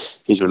obviously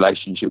his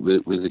relationship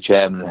with the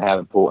chairman and how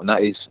important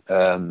that is.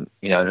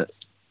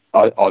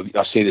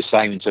 I see the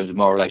same in terms of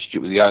my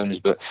relationship with the owners,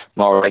 but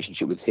my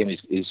relationship with him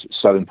is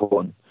so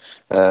important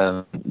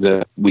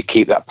that we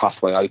keep that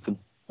pathway open.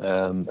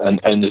 And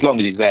as long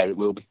as he's there, it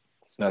will be.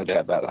 No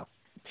doubt about that.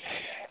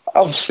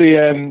 Obviously,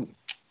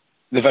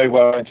 they're very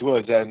well known to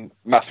us,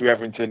 Matthew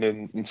Everington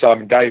and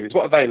Simon Davies.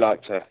 What are they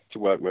like to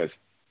work with?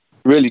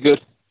 Really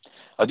good.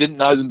 I didn't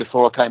know them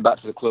before I came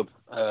back to the club.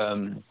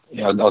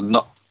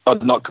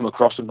 I'd not come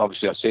across them.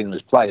 Obviously, I've seen them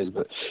as players,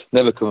 but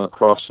never come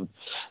across them.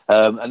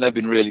 And they've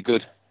been really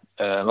good.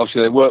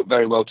 Obviously, they work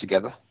very well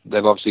together.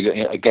 They've obviously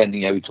got, again,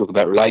 we talk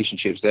about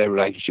relationships. Their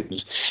relationship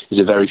is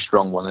a very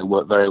strong one. They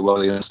work very well.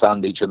 They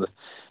understand each other.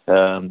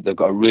 They've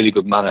got a really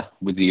good manner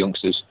with the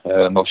youngsters.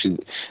 Obviously,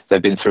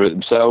 they've been through it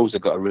themselves.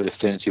 They've got a real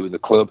affinity with the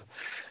club.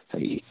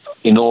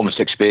 Enormous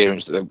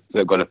experience that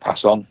they've got to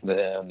pass on.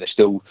 They're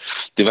still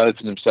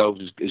developing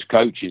themselves as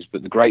coaches.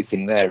 But the great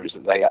thing there is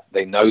that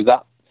they know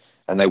that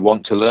and they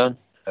want to learn.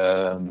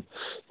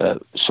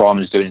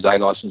 Simon's doing his A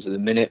licence at the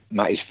minute.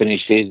 Matt is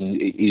finished his and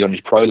he's on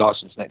his pro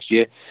licence next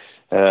year.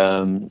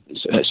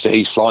 So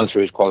he's flying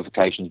through his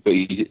qualifications. But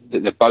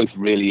they're both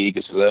really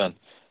eager to learn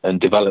and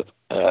develop.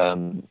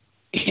 And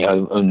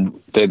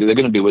they're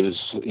going to be with us,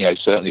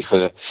 certainly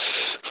for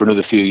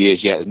another few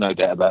years yet. There's no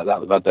doubt about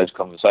that. We've had those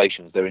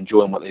conversations. They're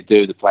enjoying what they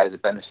do. The players are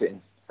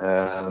benefiting,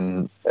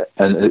 and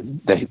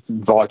they're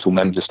vital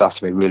members of staff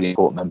to me, really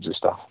important members of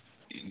staff.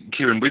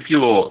 Kieran, with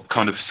your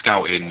kind of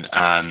scouting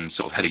and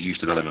sort of head of youth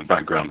development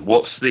background,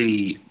 what's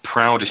the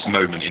proudest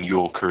moment in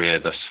your career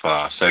thus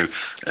far? So,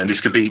 and this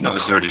could be not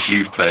necessarily just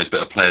youth players,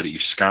 but a player that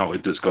you've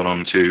scouted that's gone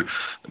on to,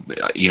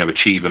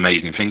 achieve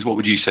amazing things. What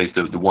would you say is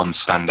the one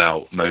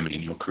standout moment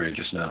in your career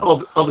just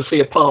now? Obviously,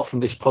 apart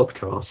from this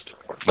podcast.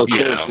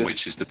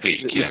 Which is the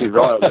peak. This is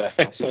right up there.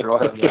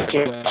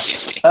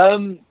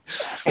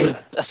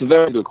 That's a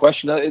very good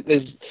question.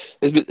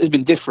 There's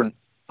been different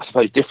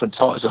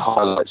types of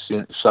highlights.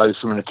 So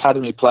from an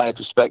academy player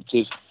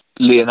perspective,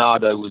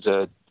 Leonardo was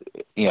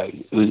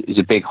is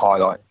a big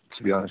highlight,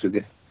 to be honest with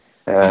you.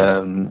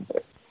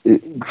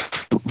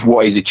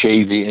 What he's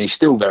achieved, and he's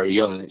still very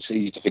young, and it's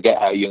easy to forget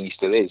how young he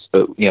still is.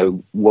 But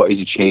what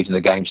he's achieved in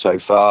the game so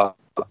far,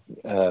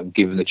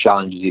 given the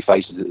challenges he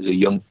faces as a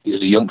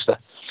youngster,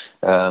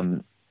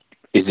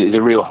 is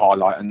a real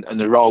highlight. And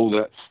the role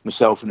that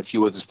myself and a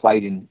few others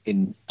played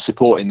in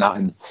supporting that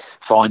and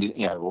finding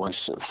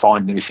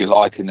him, if you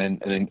like, and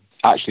then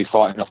actually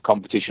fighting off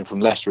competition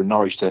from Leicester and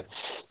Norwich to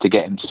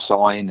get him to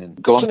sign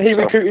and go on. Wasn't he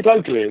recruited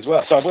locally as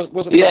well? So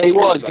wasn't he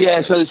was. Locally?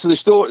 Yeah. So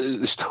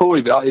the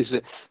story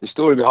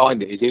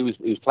behind it is he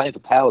was playing for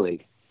Power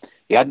League.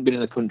 He hadn't been in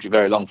the country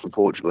very long from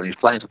Portugal, and he was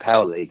playing for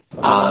Power League.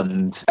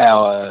 And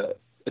our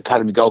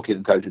academy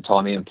goalkeeping coach at the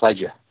time, Ian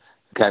Pledger,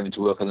 came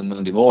into work on a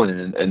Monday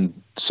morning and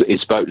he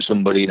spoke to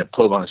somebody in a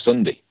pub on a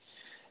Sunday.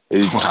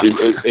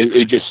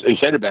 who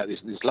said about this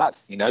lad.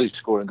 You know, he's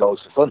scoring goals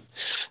for fun.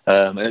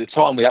 And at the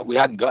time, we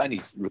hadn't got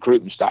any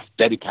recruitment staff,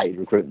 dedicated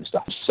recruitment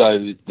staff.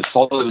 So the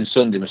following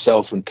Sunday,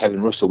 myself and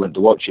Kevin Russell went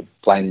to watch him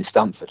playing in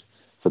Stamford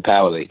for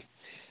Power League.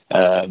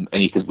 And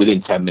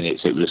within 10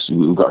 minutes,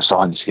 we've got to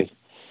sign this kid.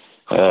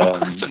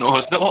 That's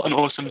not an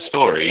awesome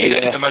story. You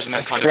didn't imagine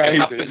that kind of thing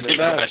happens in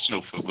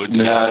professional football.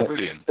 No,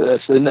 brilliant.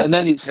 And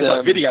then it's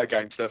like video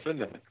game stuff,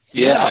 isn't it?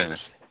 Yeah.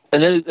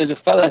 And then there's a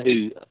fella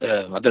who,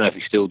 I don't know if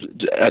he still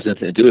has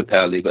anything to do with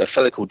Power League, but a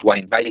fella called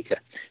Dwayne Baker,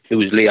 who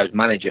was Leo's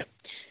manager.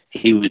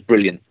 He was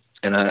brilliant.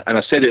 And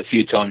I said it a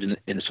few times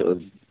in the sort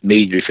of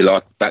media, if you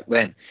like, back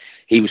then.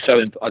 He was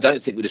I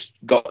don't think we'd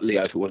have got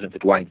Leo if it wasn't for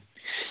Dwayne.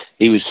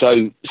 He was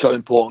so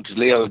important because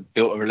Leo had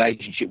built a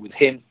relationship with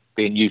him,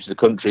 being used to the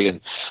country and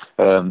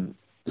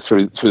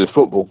through the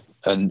football.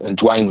 And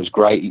Dwayne was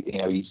great. You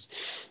know,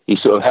 he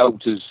sort of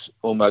helped us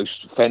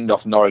almost fend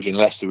off Norwich and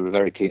Leicester, who were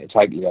very keen to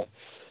take Leo,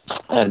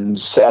 and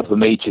set up a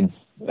meeting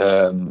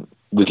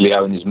with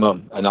Leo and his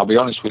mum. And I'll be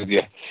honest with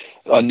you,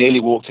 I nearly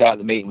walked out of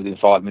the meeting within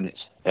 5 minutes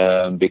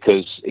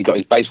because he got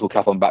his baseball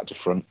cap on back to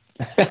front.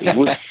 He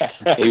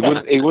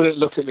wouldn't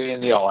look at me in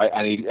the eye,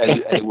 and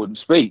he wouldn't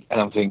speak. And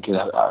I'm thinking,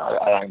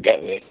 I don't get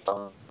it.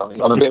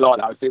 I'm a bit like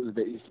that. If it was a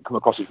bit come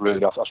across as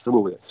rude, I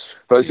struggle with it.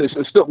 But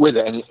I stuck with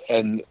it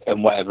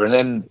and whatever. And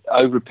then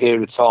over a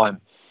period of time,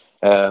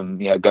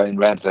 going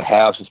round to the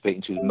house and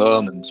speaking to his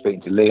mum and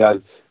speaking to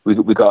Leo,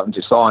 we got him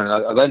to sign.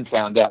 And I then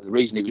found out the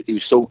reason he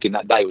was sulking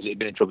that day was he'd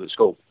been in trouble at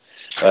school.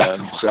 So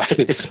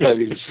he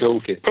was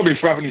sulking. Probably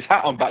for having his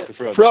hat on back to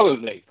front.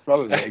 Probably,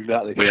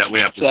 exactly. We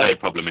have to say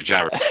problem with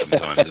Jared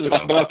sometimes as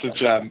well.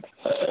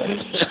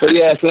 But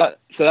yeah, so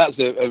that's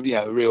a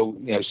real,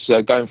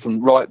 so going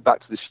from right back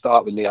to the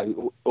start with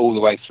Leo all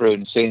the way through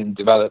and seeing him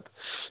develop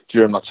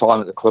during my time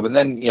at the club. And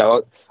then,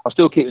 I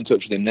still keep in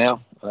touch with him now.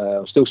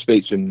 I still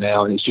speak to him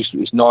now, and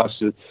it's nice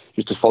to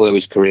follow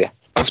his career.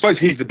 I suppose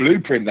he's the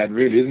blueprint then,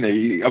 really, isn't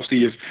he?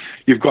 Obviously,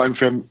 you've got him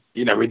from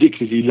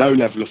ridiculously low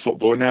level of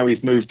football. Now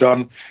he's moved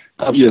on,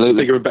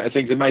 bigger and better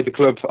things, and made the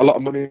club a lot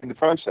of money in the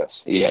process.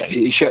 Yeah,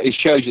 it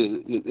shows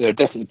you that there are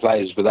definitely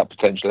players with that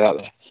potential out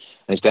there,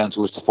 and it's down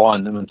to us to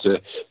find them and to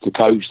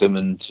coach them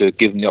and to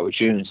give them the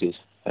opportunities.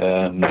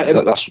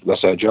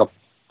 That's our job.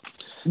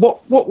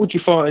 What would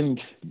you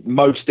find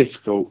most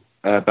difficult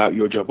about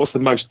your job? What's the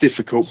most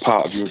difficult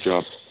part of your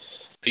job?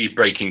 Are you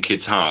breaking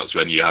kids' hearts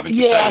when you're having to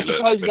say,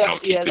 look, we're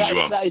not keeping you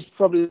on? That is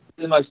probably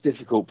the most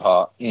difficult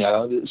part.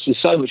 It's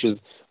just so much of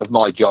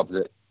my job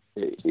that,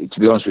 to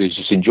be honest with you, it's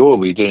just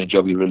enjoyable. You're doing a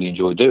job you really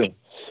enjoy doing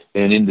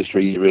in an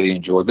industry you really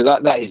enjoy. But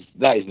that is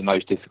the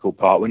most difficult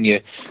part. When you're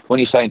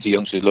saying to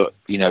youngsters, look,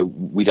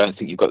 we don't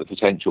think you've got the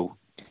potential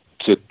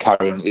to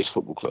carry on at this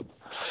football club.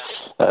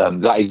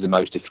 That is the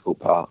most difficult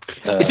part.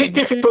 Is it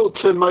difficult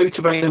to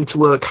motivate them to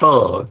work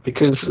hard?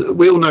 Because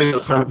we all know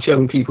that perhaps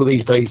young people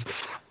these days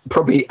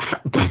probably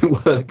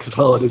don't work as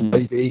hard as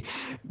maybe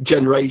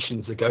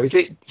generations ago. Is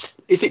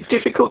it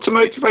difficult to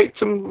motivate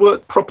them to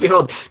work properly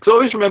hard? Because I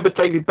always remember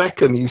David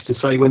Beckham used to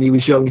say when he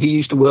was young, he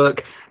used to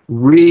work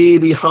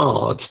really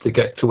hard to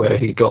get to where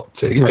he got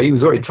to. He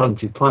was a very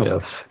talented player.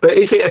 But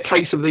is it a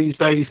case of these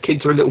days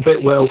kids are a little bit,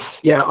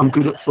 I'm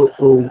good at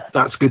football,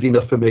 that's good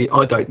enough for me,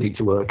 I don't need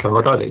to work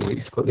hard, I don't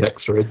need to put the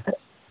extra in?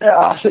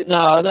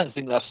 I don't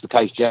think that's the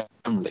case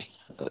generally.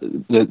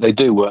 They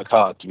do work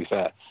hard, to be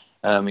fair.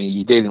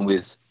 You're dealing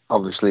with,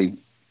 obviously,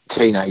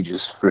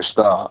 teenagers for a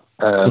start.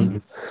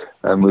 And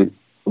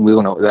we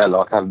all know what they're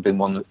like. I haven't been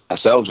one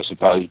ourselves, I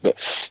suppose. But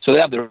so they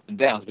have their ups and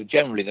downs, but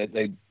generally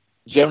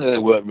they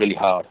work really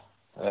hard.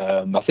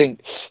 I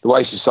think the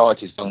way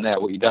society's gone now,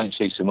 what you don't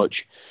see so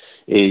much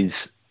is,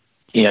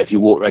 if you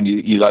walk around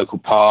your local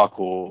park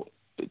or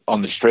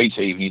on the streets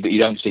even, you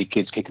don't see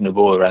kids kicking the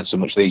ball around so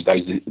much these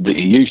days that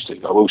you used to.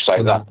 I will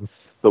say that.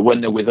 But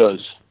when they're with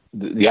us,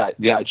 the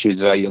attitudes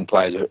of our young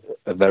players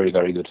are very,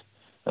 very good.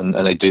 And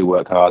they do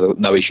work hard.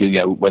 No issue,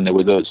 when they're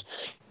with us.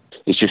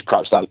 It's just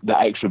perhaps that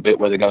extra bit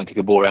where they go and kick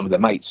a ball around with their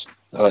mates.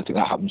 I don't think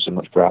that happens so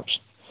much, perhaps.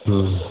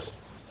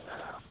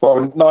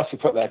 Well, nicely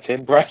put there,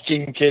 Tim.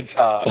 Breaking kids'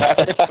 heart.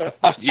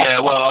 Yeah,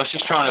 well, I was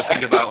just trying to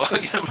think about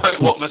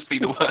what must be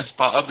the worst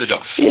part of the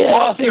job.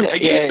 Yeah,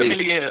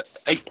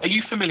 Are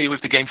you familiar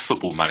with the game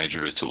Football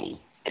Manager at all?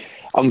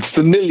 I'm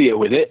familiar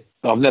with it,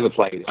 but I've never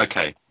played it.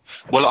 Okay.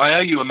 Well, I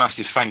owe you a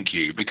massive thank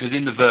you because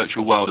in the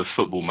virtual world of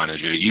Football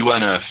Manager, you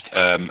unearthed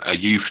a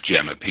youth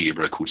gem at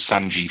Peterborough called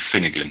Sanji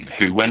Finnegan,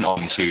 who went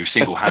on to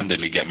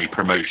single-handedly get me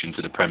promotion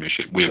to the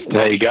Premiership with.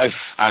 There you go.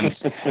 And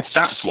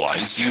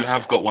stats-wise, you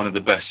have got one of the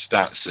best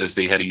stats as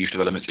the head of youth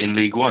development in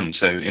League One.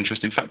 So,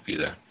 interesting fact for you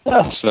there.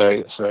 That's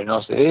very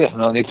nice to hear.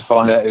 And I need to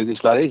find out who this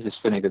lad is, this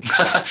Finnegan.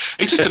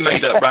 He's just a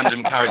made-up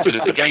random character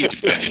that the game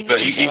finished, but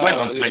he went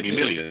on to make me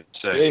millions.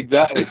 So.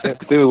 Exactly.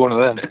 Could do with one of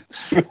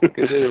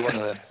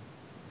them.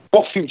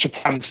 What future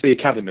plans for the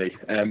academy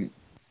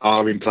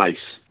are in place?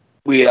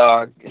 We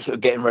are sort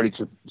of getting ready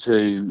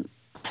to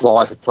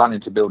apply for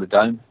planning to build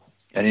an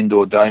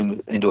indoor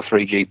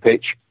 3G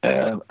pitch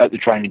at the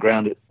training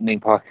ground at Neen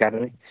Park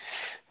Academy.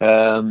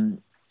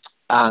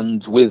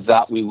 and with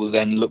that, we will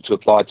then look to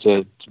apply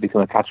to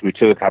become a Category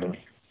 2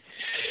 academy.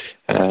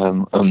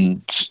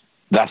 And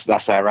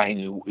that's our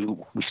aim.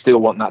 We still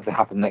want that to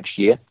happen next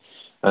year.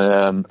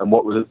 And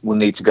what we'll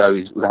need to go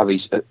is we'll have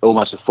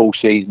almost a full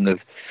season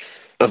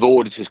of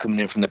auditors coming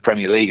in from the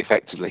Premier League,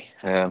 effectively,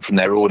 from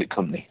their audit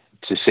company,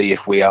 to see if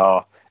we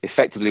are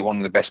effectively one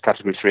of the best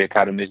Category 3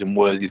 academies and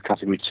worthy of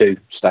Category 2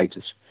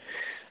 status.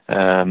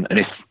 And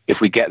if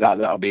we get that,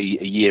 that'll be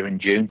a year in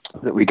June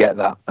that we get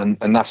that.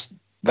 And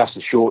that's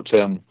the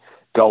short-term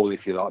goal,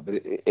 if you like, but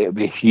it'll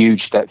be a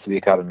huge step for the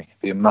academy.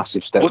 It'll be a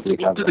massive step for the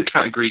academy. What do the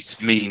categories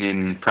mean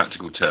in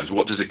practical terms?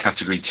 What does a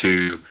Category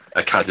 2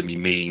 academy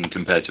mean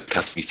compared to a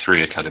Category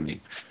 3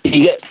 academy?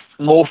 You get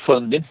more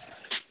funding,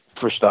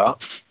 for a start,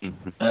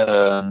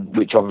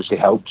 which obviously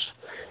helps.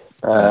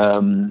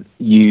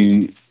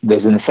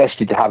 There's a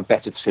necessity to have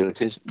better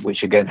facilities,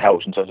 which again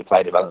helps in terms of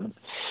player development.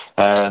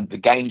 The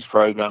games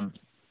programme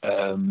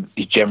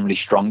is generally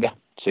stronger,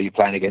 so you're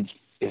playing against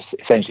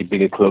essentially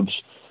bigger clubs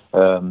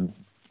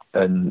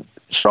and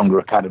stronger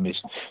academies.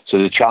 So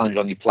the challenge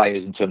on your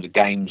players in terms of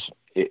games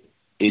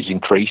is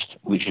increased,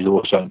 which is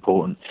also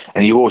important.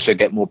 And you also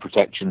get more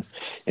protection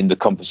in the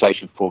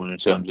compensation formula in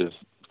terms of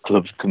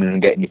clubs coming in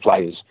and getting your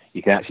players.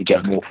 You can actually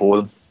get more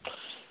for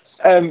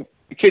them.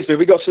 Kisby,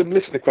 we got some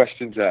listener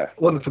questions there.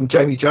 One from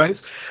Jamie Jones.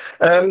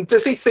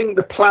 Does he think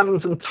the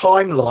plans and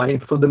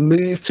timeline for the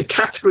move to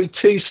Category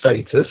 2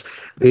 status,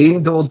 the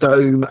indoor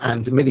dome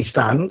and mini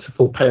stands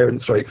for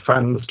parents or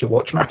fans to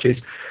watch matches,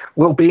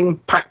 will be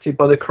impacted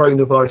by the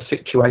coronavirus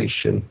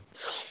situation?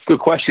 Good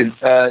question.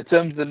 In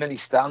terms of the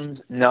mini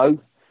stands, no,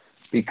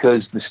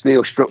 because the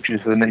steel structures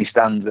for the mini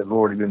stands have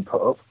already been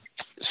put up,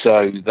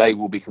 so they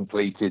will be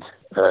completed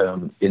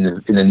in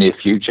the near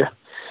future.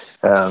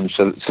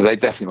 So they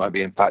definitely won't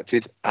be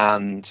impacted,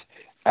 and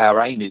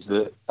our aim is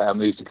that our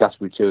move to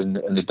Category 2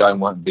 and the dome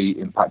won't be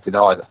impacted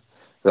either.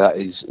 That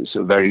is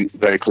sort of very,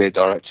 very clear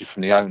directive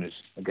from the owners,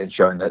 again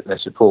showing their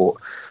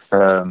support.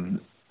 I'm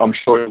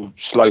sure it will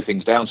slow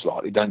things down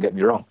slightly, don't get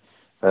me wrong,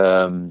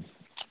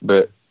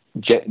 but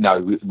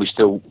no, we're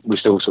still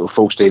sort of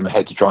full steam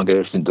ahead to try and get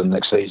everything done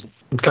next season.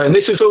 Okay, and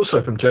this is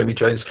also from Jamie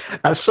Jones.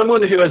 As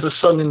someone who has a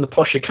son in the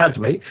Posh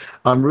Academy,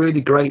 I'm really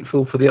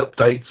grateful for the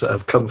updates that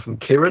have come from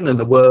Kieran and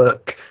the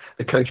work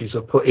the coaches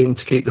have put in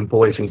to keep the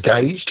boys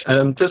engaged.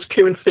 Does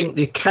Kieran think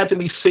the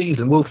academy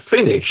season will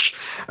finish,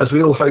 as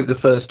we all hope the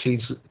first team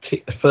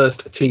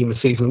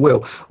season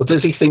will, or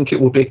does he think it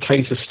will be a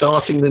case of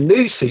starting the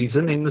new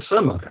season in the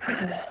summer?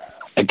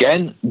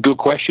 Again, good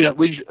question.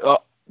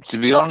 To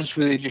be honest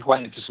with you, just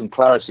waiting for some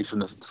clarity from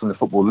the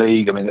Football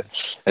League. I mean,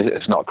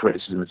 it's not a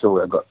criticism at all.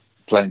 I've got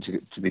plenty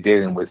to be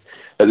dealing with.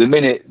 At the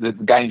minute, the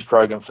games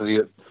programme for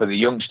the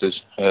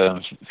youngsters,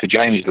 for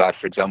Jamie's lad,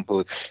 for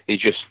example, is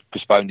just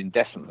postponed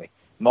indefinitely.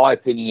 My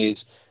opinion is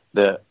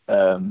that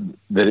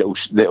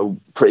it'll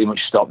pretty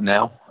much stop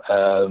now.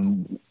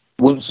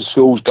 Once the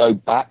schools go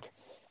back,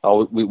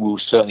 we will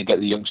certainly get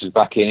the youngsters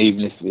back in,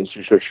 even if it's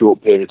just for a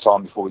short period of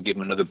time before we give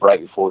them another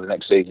break before the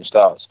next season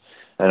starts.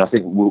 And I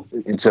think we'll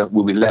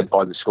be led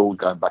by the schools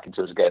going back in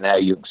terms of getting our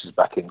youngsters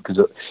back in, because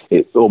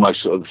it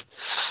almost sort of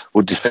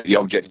would defeat the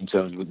object in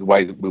terms of the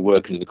way that we're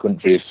working in the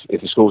country if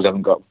the schools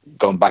haven't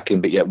gone back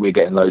in, but yet we're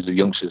getting loads of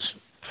youngsters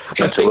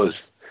into us.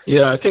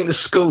 Yeah, I think the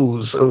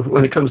schools,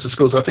 when it comes to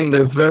schools, I think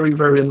they're very,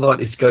 very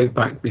unlikely to go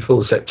back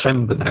before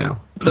September now,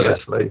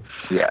 personally.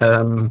 Yeah.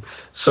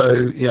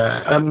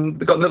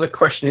 We've got another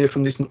question here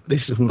from this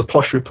is from the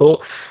Posh Report.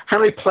 How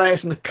many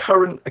players in the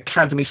current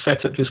academy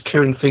setup does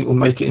Kieran think will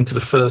make it into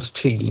the first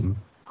team?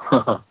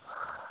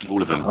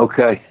 All of them.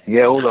 Okay,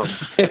 yeah, all of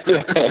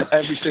them.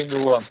 Every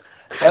single one.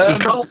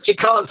 You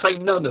can't say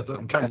none of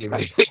them, can you,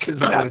 mate?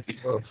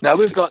 Now,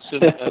 we've got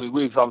some,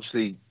 we've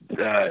obviously,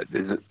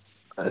 there's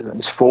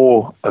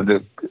 4 of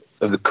the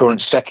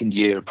current second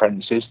year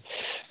apprentices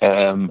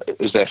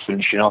as they're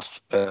finishing off.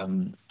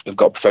 Have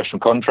got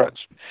professional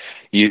contracts.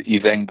 You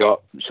then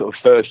got sort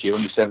of first year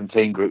under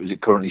 17 group as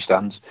it currently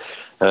stands,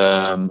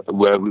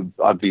 where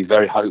I'd be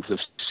very hopeful of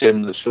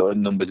similar sort of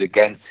numbers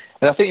again.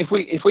 And I think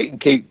if we can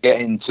keep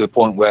getting to a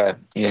point where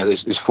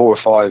there's 4 or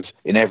 5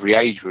 in every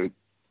age group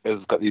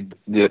who've got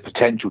the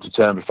potential to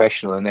turn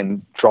professional and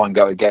then try and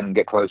go again and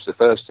get close to the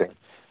first team,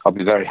 I'll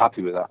be very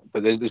happy with that.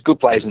 But there's good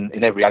players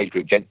in every age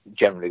group.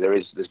 Generally,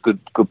 there's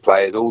good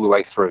players all the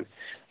way through.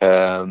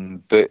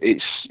 But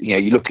it's you're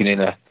looking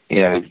in a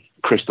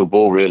crystal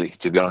ball, really,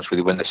 to be honest with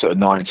you, when they're sort of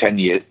 9 and 10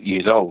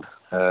 years old.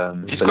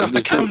 Bailey's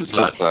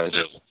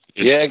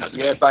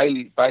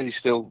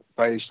still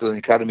in the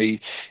academy.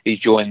 He's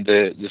joined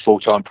the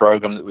full-time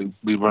programme that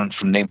we run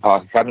from Neam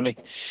Park Academy.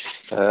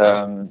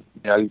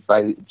 Bailey's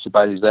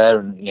there,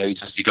 and he's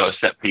got a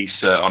set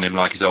piece on him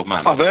like his old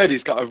man. I've heard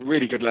he's got a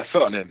really good left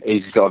foot on him.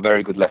 He's got a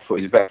very good left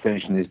foot. He's a better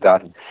finisher than his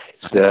dad.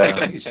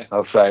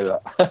 I'll say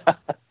that.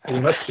 He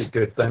must be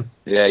good then.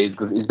 Yeah, he's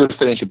good. He's a good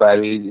finisher,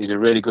 Bailey. He's a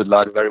really good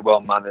lad, very well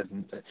mannered,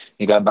 and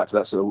going back to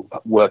that sort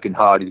of working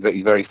hard. He's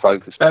very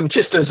focused.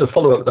 Just as a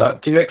follow up to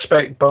that, do you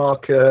expect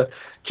Barker,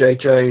 Jay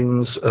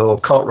Jones, or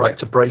Cartwright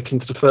to break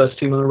into the first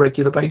team on a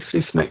regular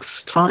basis next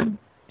time?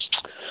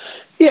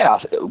 Yeah,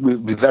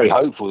 we're very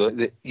hopeful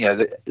that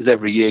as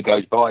every year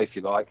goes by, if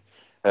you like,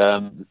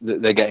 that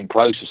they're getting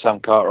closer.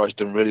 Sam Cartwright's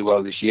done really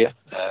well this year.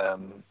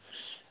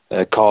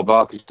 Carl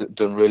Barker's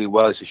done really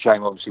well. It's a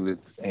shame, obviously, with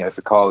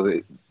for Carl,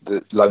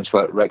 the loan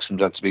spell at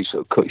Wrexham's had to be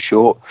sort of cut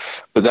short,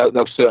 but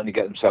they'll certainly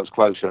get themselves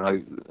closer.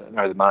 I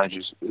know the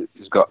manager's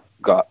has got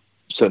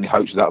certainly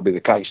hopes that'll be the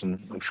case, and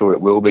I'm sure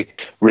it will be.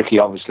 Ricky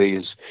obviously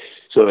has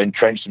sort of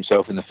entrenched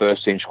himself in the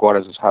first team squad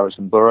as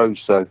Harrison Burrows.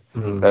 So,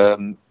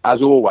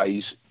 as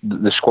always,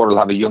 the squad will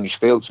have a youngish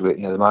feel to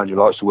it. The manager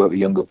likes to work with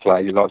younger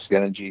players. He likes the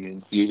energy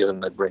and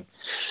enthusiasm they bring.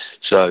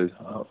 So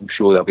I'm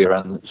sure they'll be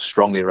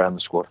strongly around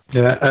the squad.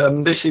 Yeah,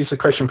 this is a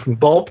question from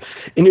Bob.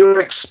 In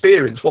your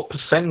experience, what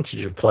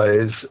percentage of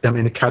players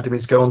in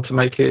academies go on to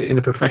make it in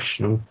a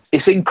professional?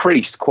 It's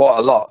increased quite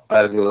a lot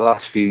over the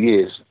last few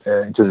years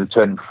in terms of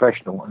turning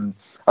professional, and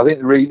I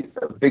think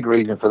a big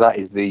reason for that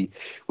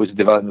was the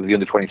development of the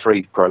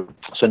under-23 program.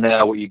 So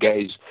now what you get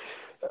is,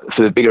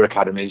 for the bigger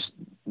academies,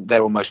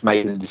 they're almost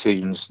making the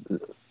decisions.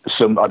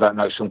 Some, I don't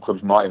know, some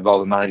clubs might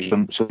involve a manager,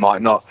 some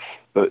might not,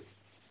 but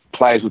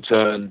players will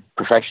turn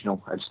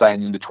professional and stay in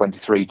the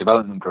under-23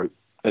 development group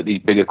at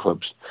these bigger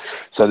clubs.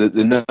 So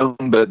the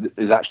number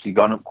has actually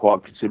gone up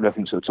quite considerably, I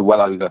think, to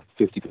well over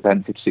 50%,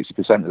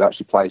 50-60% of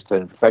actually players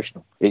turning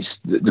professional. It's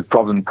the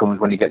problem comes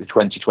when you get to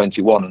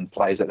 2021 and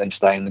players that then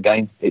stay in the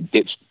game. It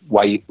dips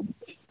way,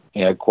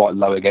 quite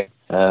low again.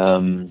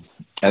 And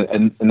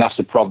that's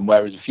the problem.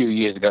 Whereas a few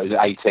years ago, it was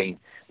at 18,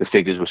 the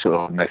figures were sort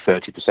of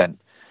 30%.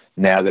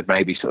 Now they're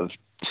maybe sort of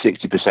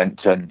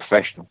 60% turning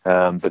professional.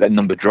 But that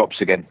number drops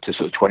again to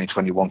sort of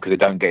 2021 because they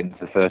don't get into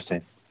the first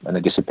team and they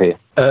disappear.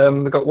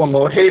 We've got one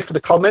more here for the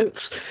comments.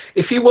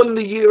 If you won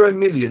the Euro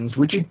Millions,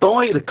 would you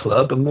buy the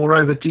club? And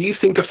moreover, do you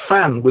think a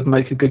fan would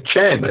make a good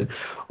chairman?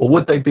 Or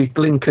would they be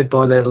blinkered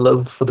by their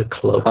love for the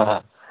club?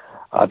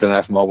 I don't know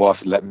if my wife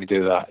would let me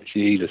do that.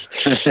 Jesus.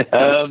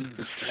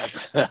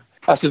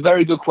 That's a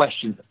very good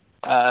question.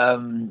 I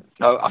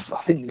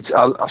think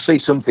I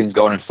see some things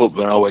going in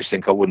football, and I always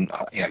think I wouldn't.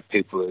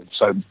 People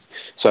are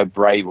so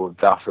brave or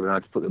daft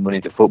and to put their money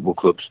into football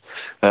clubs,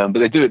 but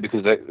they do it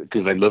because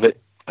they love it,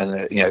 and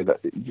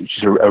it's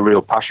just a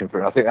real passion for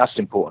it. And I think that's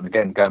important.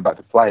 Again, going back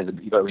to players,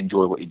 you've got to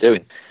enjoy what you're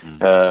doing.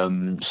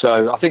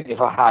 So I think if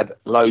I had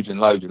loads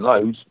and loads and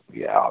loads,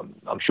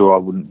 I'm sure I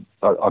wouldn't.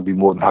 I'd be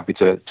more than happy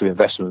to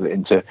invest with it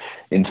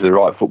into the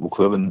right football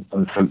club, and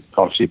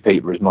obviously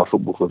Peterborough is my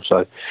football club.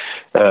 So.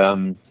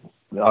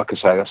 Like I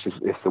say, that's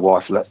if the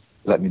wife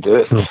let me do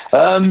it.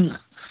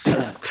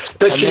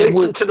 Does she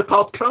listen to the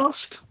podcast?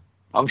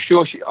 I'm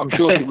sure she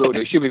will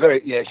do. She'll be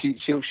very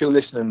she'll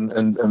listen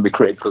and be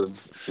critical of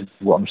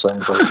what I'm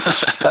saying.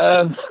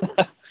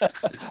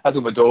 As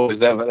with my daughters,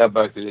 they'll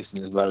both be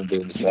listening as well and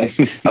doing the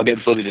same. I'll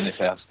get bullied in this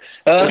house.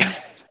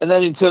 And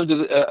then in terms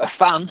of a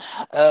fan,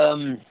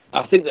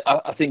 I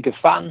think a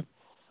fan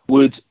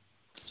would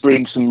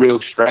bring some real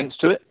strengths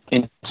to it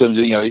in terms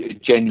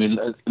of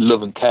genuine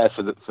love and care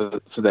for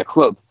their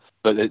club,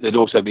 but there'd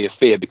also be a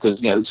fear because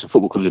it's a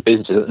football club, a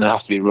business, and it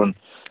has to be run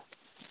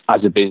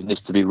as a business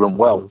to be run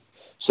well.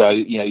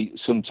 So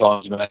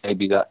sometimes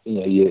maybe that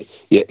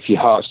if your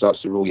heart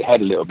starts to rule your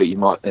head a little bit, you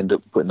might end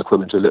up putting the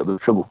club into a little bit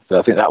of trouble. So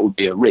I think that would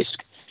be a risk.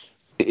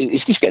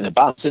 It's just getting a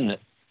balance, isn't it?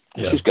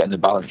 It's just getting a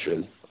balance,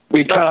 really.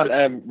 We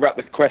can't wrap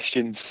the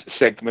questions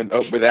segment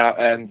up without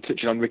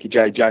touching on Ricky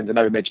J. Jones. I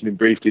know we mentioned him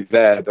briefly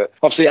there, but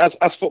obviously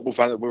as football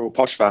fans, we're all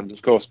posh fans,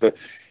 of course, but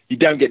you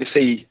don't get to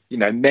see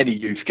many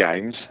youth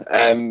games.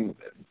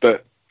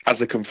 But as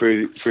they come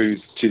through to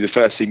the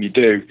first team, you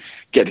do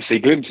get to see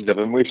glimpses of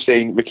them. We've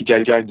seen Ricky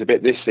J. Jones a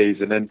bit this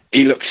season, and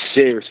he looks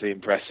seriously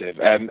impressive.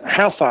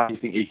 How far do you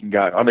think he can go?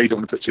 I know you don't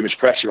want to put too much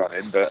pressure on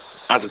him, but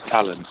as a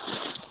talent,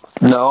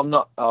 no, I'm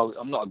not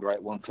a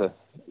great one for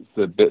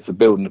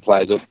building the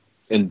players up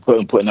and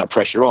putting that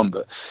pressure on,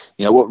 but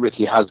what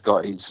Ricky has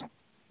got is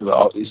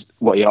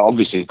what he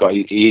obviously has got.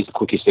 He is the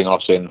quickest thing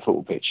I've seen on the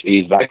football pitch. He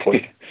is that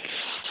quick,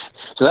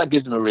 so that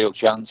gives him a real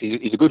chance.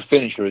 He's a good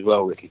finisher as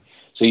well, Ricky.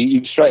 So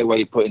you straight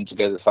away put in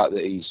together the fact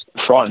that he's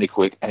frighteningly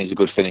quick and he's a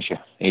good finisher.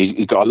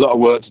 He's got a lot of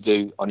work to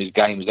do on his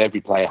game, as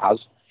every player has,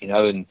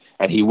 and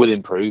he will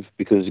improve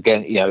because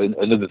again,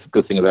 another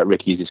good thing about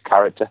Ricky is his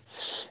character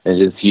and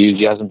his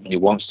enthusiasm, and he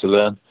wants to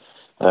learn.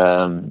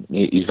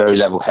 He's very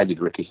level-headed,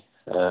 Ricky.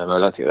 I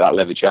don't think that'll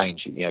ever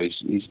change.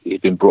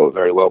 He's been brought up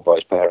very well by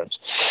his parents,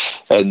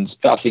 and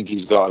I think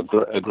he's got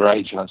a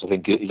great chance. I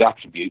think his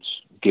attributes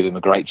give him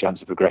a great chance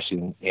of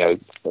progressing,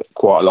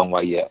 quite a long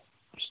way yet.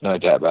 There's no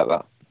doubt about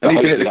that. And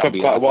he's been at the club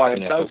quite a while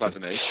himself,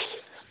 hasn't he?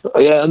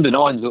 Yeah, under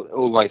nines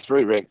all the way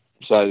through, Rick.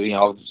 So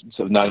I've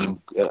sort of known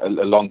him a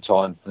long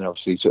time, and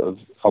obviously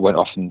I went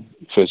off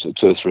for 2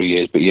 or 3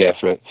 years, but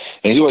and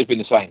he's always been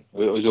the same.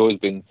 He's always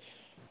been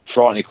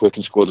frighteningly quick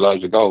and scored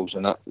loads of goals,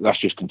 and that's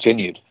just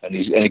continued. And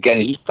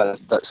again, he's got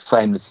that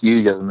same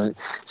enthusiasm.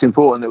 It's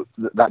important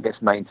that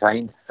gets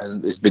maintained,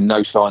 and there's been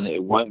no sign that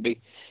it won't be.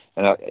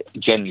 And I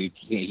generally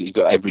think he's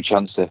got every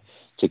chance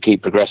to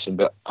keep progressing,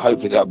 but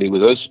hopefully that'll be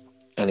with us,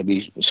 and he'll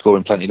be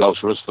scoring plenty of goals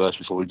for us first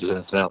before he does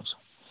anything else.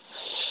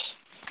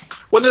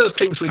 One of the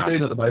things we're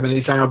doing at the moment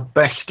is our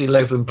best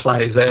 11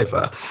 players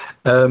ever.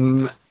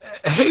 Who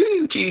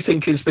do you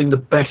think has been the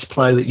best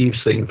player that you've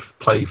seen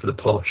play for the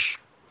Posh?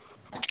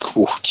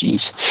 Oh,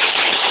 jeez.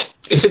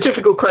 It's a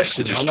difficult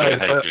question, I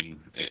know.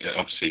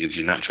 Obviously, is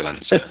your natural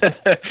answer.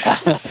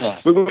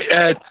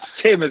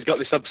 Tim has got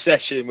this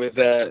obsession with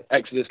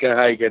Exodus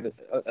Cohagen.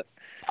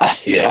 I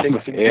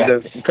think he's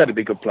an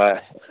incredibly good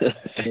player.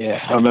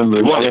 I remember.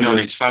 We're watching on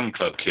his fan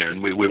club,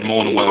 Kieran. We're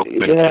more than welcome to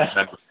members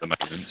at the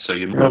moment. So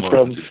you're more than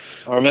welcome.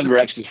 I remember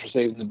Exodus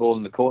receiving the ball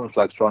in the corner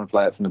flags, trying to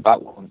play it from the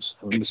back once.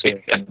 I remember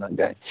seeing him in that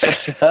game.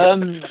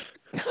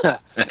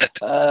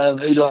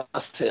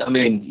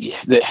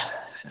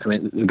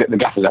 The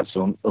Gaffer's had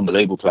some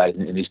unbelievable players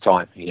in his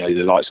time. You know,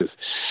 the likes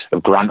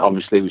of Grant,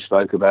 obviously, we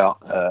spoke about.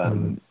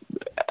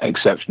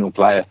 Exceptional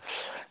player.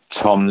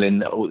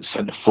 Tomlin,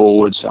 centre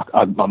forwards.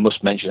 I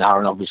must mention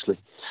Aaron, obviously.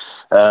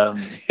 But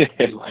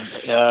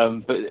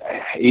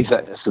he's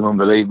had some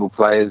unbelievable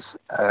players.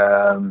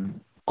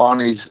 On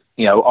his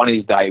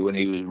day when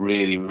he was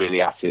really,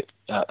 really at it,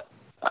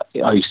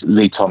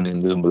 Lee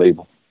Tomlin was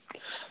unbelievable.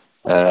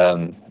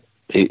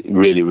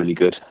 Really, really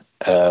good.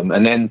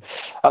 And then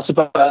I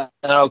suppose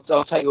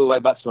I'll take you all the way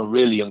back to my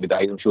really younger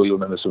days. I'm sure you'll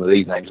remember some of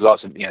these names.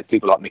 Lots of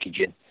people like Mickey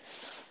Ginn.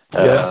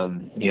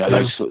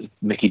 Those sort of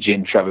Mickey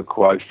Ginn, Trevor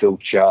Quo, Phil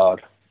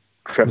Chard,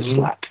 Trevor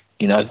Slack.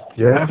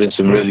 Been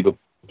some really good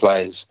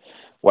players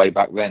way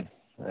back then.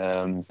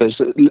 But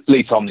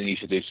Lee Tomlin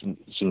used to do some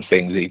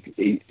things.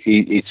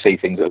 He'd see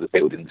things other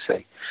people didn't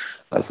see.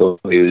 I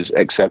thought he was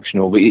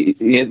exceptional. But he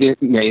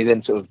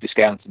then sort of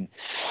discounting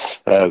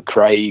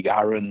Craig,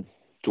 Aaron,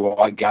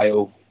 Dwight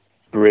Gale,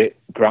 Britt,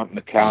 Grant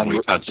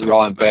McCann,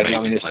 Ryan Bennett.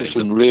 I mean, there's just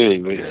some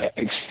really, really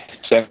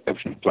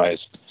exceptional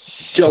players.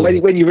 Joe,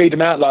 when you read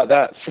them out like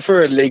that,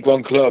 for a League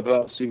One club,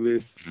 obviously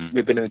we've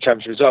been in the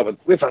Championship as well, but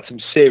we've had some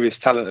serious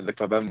talent at the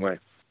club, haven't we?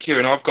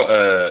 Kieran, I've got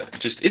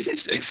this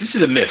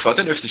is a myth. I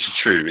don't know if this is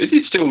true. Is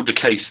it still the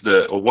case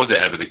that, or was it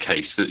ever the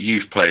case, that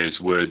youth players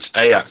would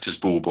A, act as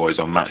ball boys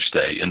on match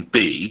day, and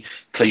B,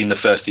 clean the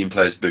first team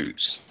players'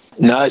 boots?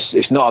 No,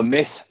 it's not a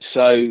myth.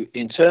 So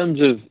in terms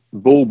of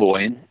ball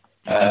boying,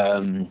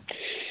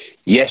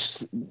 yes,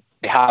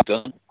 they have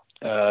done.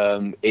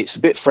 It's a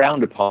bit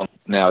frowned upon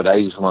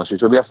nowadays, so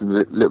we have to be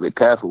a little bit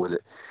careful with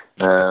it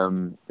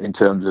in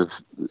terms of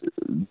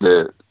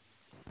the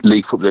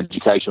League Football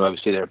Education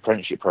oversee their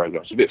apprenticeship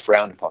programs. It's a bit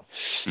frowned upon.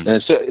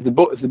 So if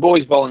the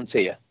boys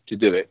volunteer to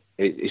do it,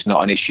 it's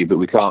not an issue, but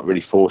we can't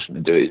really force them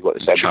to do it, is what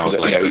they say.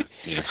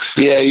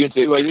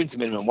 You're into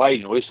minimum wage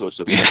and all this sort of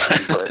stuff.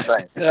 That's what they're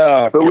saying.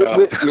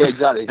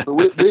 Exactly. But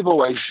we've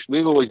always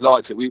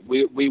liked it.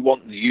 We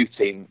want the youth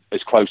team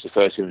as close to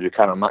first team as we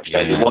can on match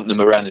day. We want them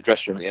around the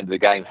dressing room at the end of the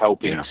game,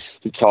 helping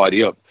to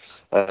tidy up.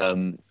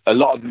 A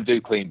lot of them do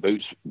clean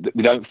boots.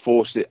 We don't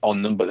force it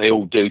on them, but they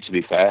all do, to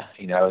be fair.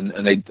 And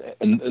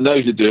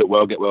those that do it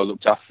well get well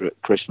looked after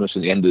at Christmas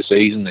and the end of the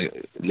season.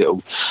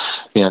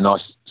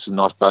 Some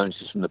nice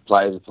bonuses from the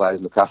players. The players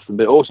look after them,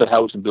 but it also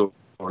helps them build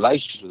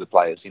relationships with the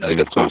players. They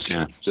get close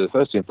to the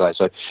first team players.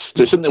 So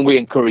it's something we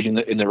encourage in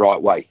the right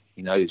way.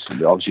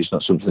 Obviously it's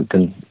not something that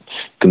can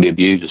be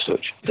abused as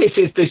such. This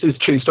is a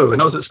true story.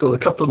 When I was at school, a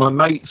couple of my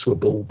mates were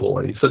ball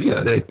boys. So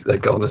they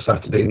go on a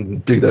Saturday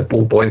and do their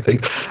ball boying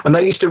thing. And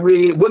they used to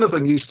one of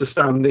them used to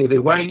stand near the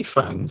away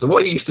fans. And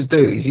what he used to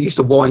do is he used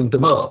to wind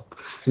them up.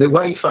 And the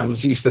away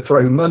fans used to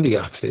throw money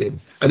at him.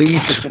 And he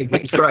used to think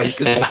it's great.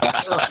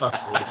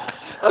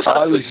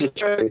 I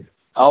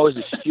was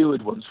a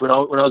steward once when I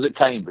was at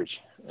Cambridge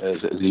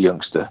as a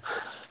youngster.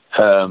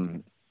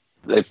 When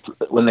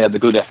they had the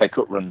good FA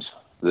Cup runs,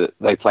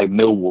 they played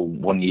Millwall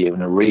one year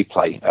in a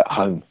replay at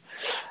home,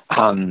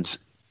 and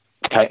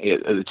at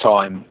the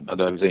time, I don't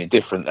know if it was any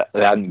different,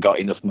 they hadn't got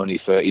enough money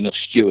for enough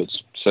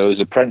stewards. So as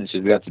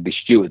apprentices, we had to be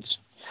stewards,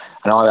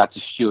 and I had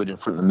to steward in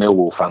front of the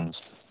Millwall fans,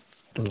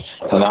 and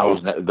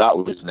that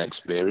was an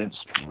experience.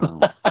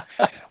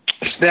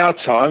 It's now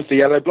time for the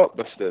Yellow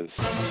Blockbusters.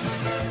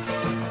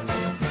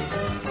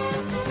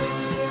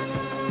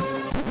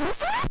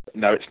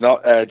 No, it's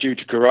not. Due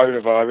to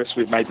coronavirus,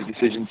 we've made the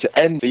decision to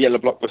end the Yellow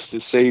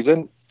Blockbusters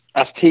season.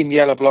 As Team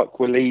Yellow Block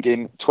were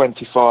leading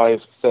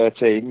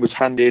 25-13, we've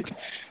handed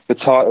the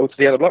title to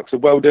the Yellow Block. So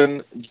well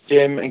done,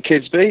 Jim and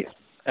Kisby.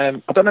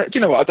 I don't know. Do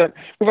you know what?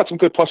 We've had some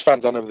good Posh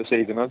fans on over the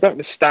season. I don't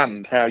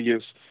understand how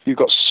you've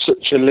got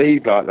such a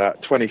lead like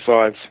that,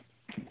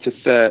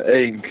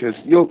 25-13. Because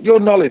your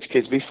knowledge,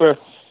 Kisby, for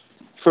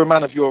a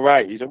man of your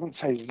age, I wouldn't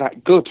say is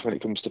that good when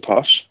it comes to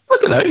Posh. I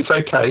don't know, it's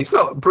okay. It's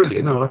not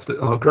brilliant,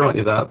 I'll grant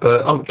you that.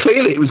 But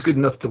clearly it was good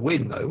enough to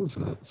win, though,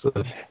 wasn't it? So.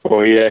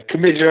 Well, yeah,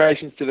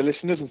 commiserations to the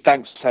listeners and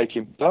thanks for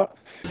taking part.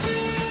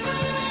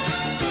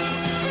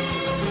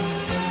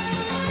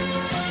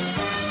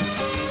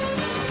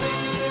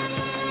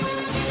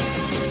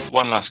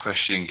 One last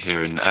question,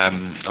 Kieran.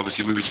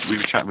 Obviously, we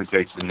were chatting with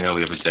Jason Neil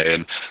the other day,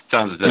 and it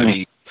sounds as though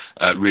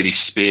really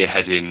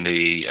spearheading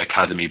the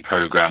academy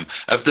programme.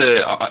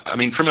 I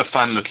mean, from a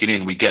fan looking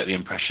in, we get the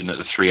impression that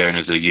the three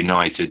owners are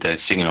united. They're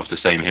singing off the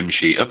same hymn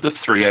sheet. Of the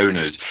three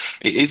owners,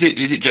 is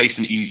it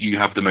Jason that you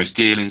have the most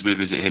dealings with?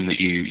 Is it him that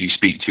you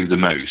speak to the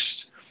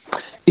most?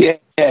 Yeah,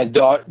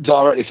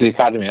 directly to the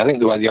academy. I think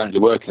the way the owners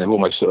are working, they've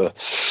almost sort of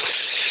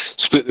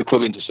split the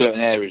club into certain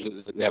areas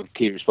that they have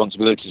key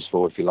responsibilities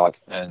for, if you like.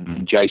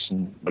 And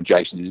Jason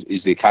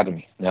is the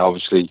academy. Now,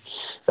 obviously,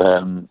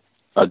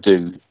 I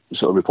do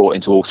sort of report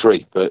into all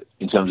three, but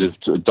in terms of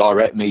sort of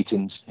direct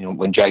meetings,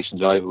 when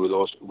Jason's over,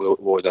 we'll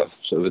always have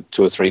sort of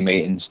 2 or 3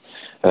 meetings,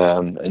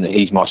 and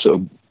he's my sort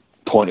of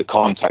point of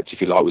contact, if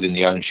you like, within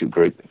the ownership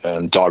group,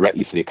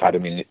 directly for the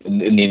academy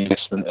and the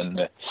investment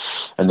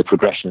and the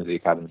progression of the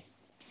academy.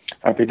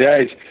 Happy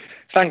days.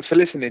 Thanks for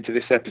listening to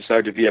this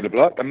episode of Yellow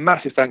Block. A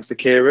massive thanks to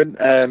Kieran.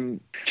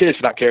 Cheers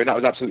for that, Kieran. That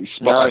was absolutely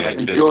spot on. I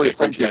enjoyed it.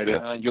 I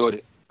enjoyed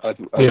it.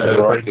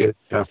 Very good.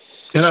 Yeah.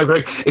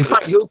 Greg, in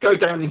fact, you'll go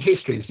down in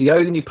history as the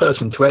only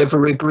person to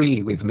ever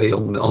agree with me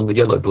on the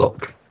Yellow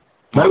Block.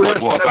 What was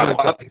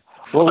that?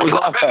 What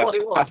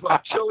it was, but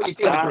I'm sure you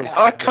did agree.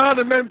 I can't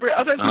remember it.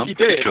 I don't think you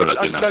did. Sure I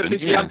don't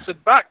think you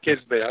answered back,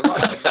 Kisby.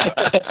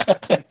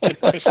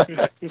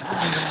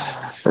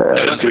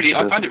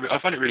 I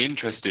find it really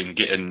interesting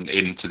getting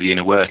into the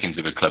inner workings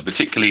of a club,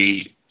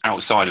 particularly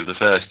outside of the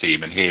first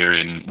team, and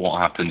hearing what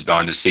happens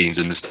behind the scenes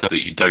and the stuff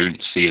that you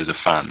don't see as a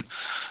fan.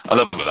 I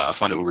love that. I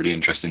find it all really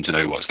interesting to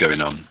know what's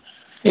going on.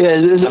 Yeah,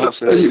 there's a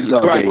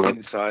great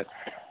insight.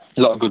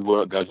 A lot of good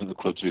work goes into the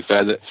club, to be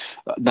fair, that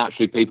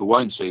naturally people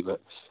won't see,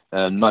 but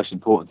the most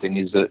important thing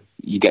is that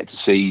you get to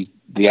see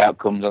the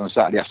outcomes on a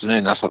Saturday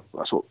afternoon. That's what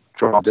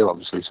try to do,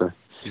 obviously. So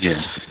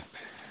yeah.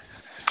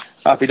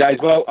 Happy days.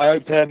 Well, I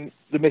hope the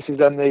missus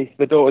and the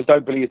daughters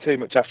don't bully you too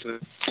much after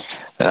this.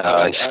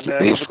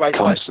 It's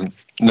constant.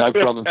 No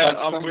problem.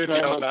 I'm with you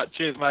on that.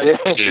 Cheers, mate.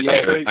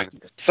 Yeah.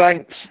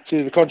 Thanks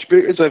to the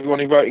contributors, everyone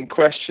who wrote in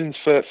questions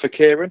for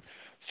Kieran.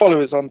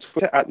 Follow us on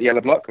Twitter at The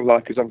Yellow Block,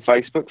 like us on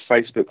Facebook,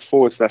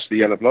 Facebook.com/The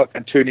Yellow Block,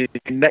 and tune in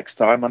next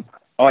time on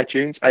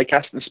iTunes,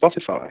 Acast, and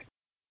Spotify.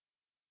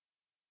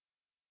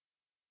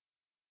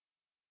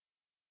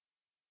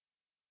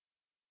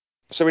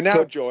 So we're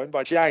now joined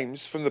by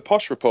James from the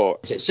Posh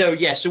Report. So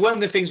one of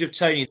the things with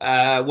Tony,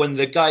 when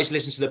the guys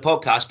listen to the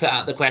podcast, put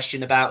out the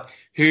question about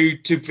who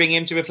to bring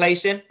him to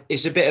replace him.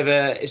 It's a bit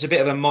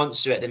of a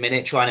monster at the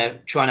minute trying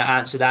to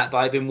answer that. But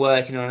I've been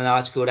working on an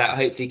article that will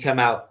hopefully come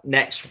out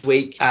next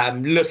week,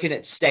 looking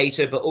at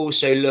data, but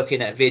also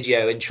looking at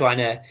video and trying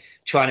to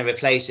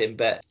replace him.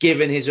 But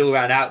given his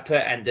all-round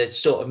output and the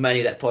sort of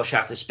money that Posh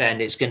have to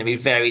spend, it's going to be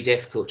very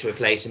difficult to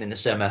replace him in the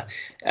summer.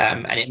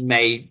 And it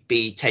may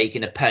be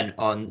taking a punt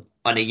on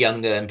a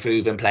younger and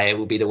proven player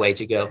will be the way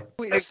to go.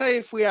 Say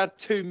if we had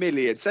 2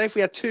 million,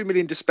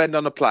 to spend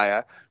on a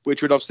player,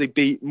 which would obviously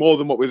be more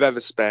than what we've ever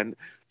spent,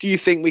 do you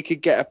think we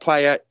could get a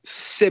player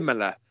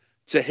similar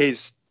to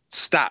his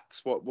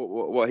stats,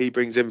 what he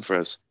brings in for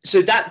us?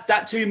 So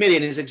that 2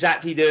 million is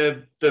exactly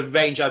the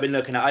range I've been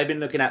looking at. I've been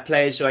looking at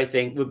players who I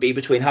think would be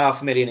between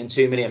 £500,000 and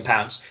 £2 million,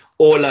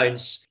 or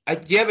loans.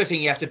 The other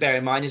thing you have to bear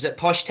in mind is that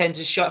Posh tend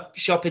to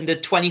shop in the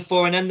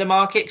 24 and under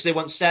market because they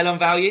want sell on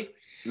value.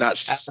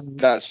 That's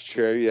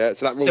true, yeah.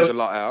 So that rules a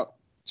lot out.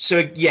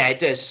 So, yeah, it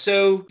does.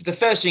 So the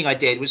first thing I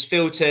did was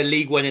filter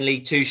League 1 and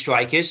League 2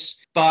 strikers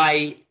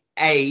by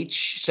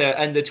age, so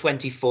under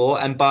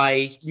 24, and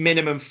by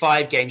minimum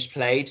 5 games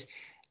played.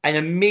 And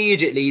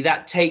immediately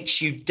that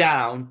takes you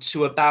down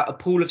to about a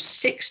pool of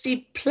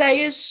 60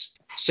 players.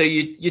 So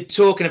you're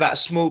talking about a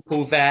small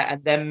pool there,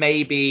 and then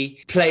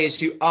maybe players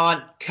who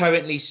aren't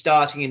currently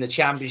starting in the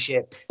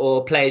Championship,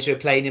 or players who are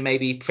playing in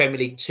maybe Premier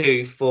League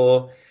 2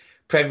 for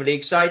Premier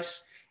League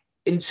sides.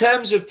 In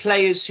terms of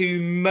players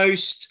who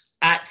most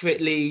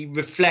accurately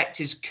reflect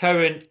his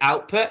current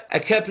output, a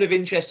couple of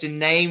interesting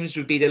names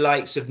would be the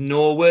likes of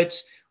Norwood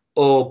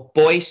or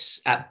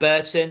Boyce at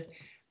Burton.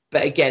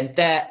 But again,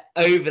 they're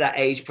over that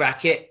age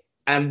bracket,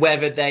 and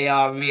whether they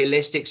are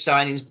realistic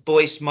signings,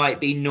 Boyce might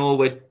be,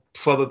 Norwood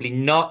probably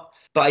not.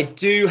 But I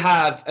do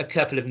have a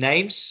couple of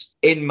names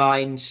in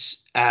mind.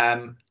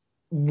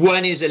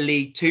 One is a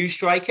League 2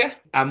 striker,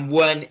 and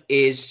one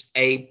is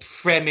a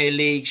Premier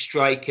League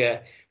striker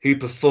who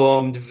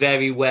performed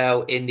very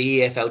well in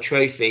the EFL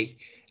Trophy,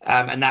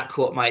 and that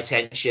caught my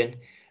attention.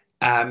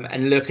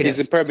 And looking is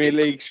the Premier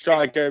League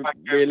striker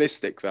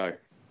realistic though?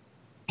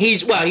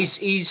 He's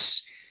 20.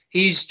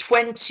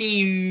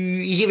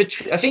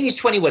 I think he's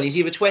 21. He's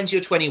either 20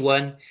 or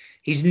 21.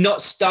 He's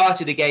not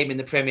started a game in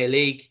the Premier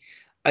League.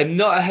 I'm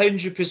not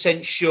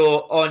 100%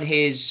 sure on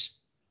his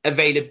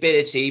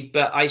availability,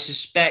 but I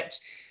suspect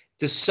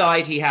the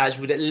side he has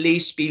would at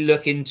least be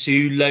looking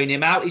to loan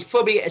him out. He's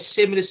probably at a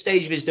similar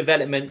stage of his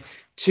development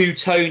to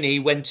Tony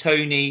when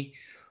Tony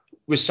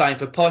was signed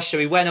for Posh. So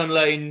he went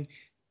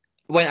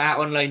out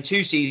on loan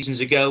 2 seasons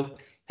ago,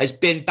 has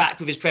been back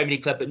with his Premier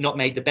League club but not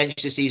made the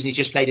bench this season. He's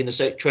just played in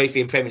the Trophy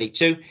in Premier League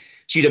 2.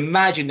 So you'd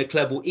imagine the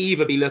club will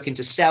either be looking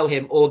to sell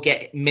him or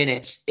get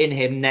minutes in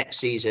him next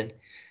season.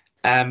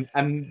 And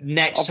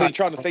next I've been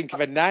trying to think of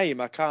a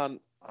name. I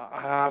can't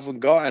I haven't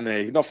got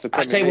any. Not for the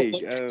I'll tell Premier you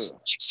League. what,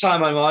 next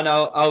time I'm on,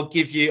 I'll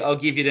give you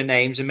the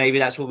names, and maybe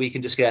that's what we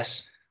can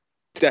discuss.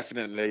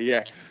 Definitely,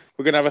 yeah.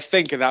 We're going to have a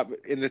think of that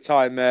in the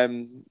time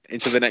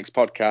into the next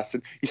podcast.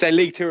 And you say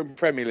League Two and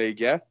Premier League,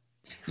 yeah?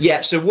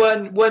 Yeah. So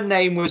one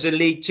name was a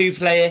League Two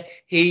player.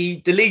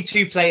 The League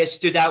Two player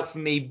stood out for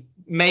me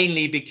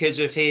mainly because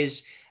of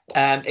his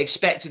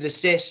expected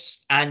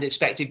assists and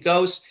expected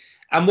goals.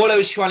 And what I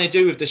was trying to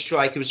do with the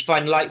striker was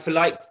find like for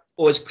like,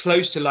 or as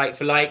close to like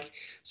for like.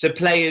 So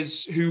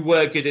players who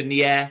were good in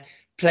the air,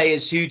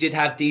 players who did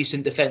have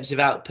decent defensive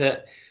output,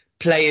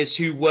 players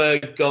who were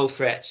goal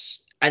threats.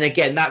 And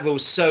again, that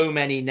rules so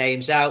many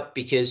names out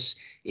because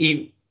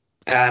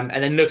and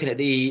then looking at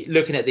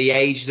the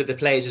ages of the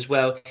players as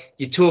well,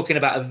 you're talking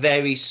about a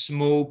very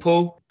small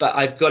pool. But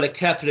I've got a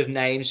couple of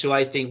names who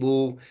I think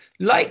will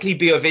likely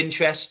be of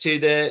interest to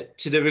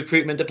the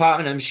recruitment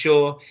department. I'm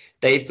sure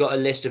they've got a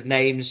list of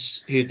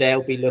names who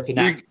they'll be looking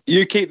at.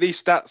 You keep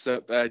these stats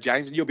up,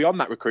 James, and you'll be on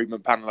that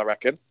recruitment panel, I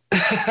reckon.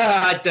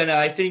 I don't know.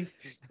 I think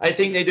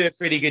they do a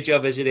pretty good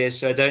job as it is.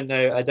 So I don't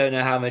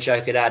know how much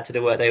I could add to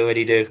the work they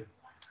already do.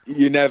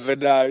 You never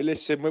know.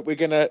 Listen, we're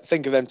going to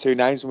think of them two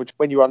names, and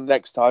when you're on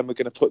next time, we're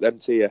going to put them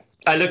to you.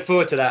 I look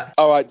forward to that.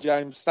 All right,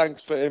 James.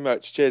 Thanks very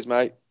much. Cheers,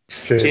 mate.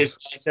 Cheers.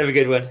 Cheers. Have a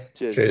good one.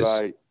 Cheers.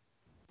 Bye.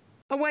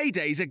 Away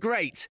days are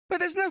great, but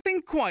there's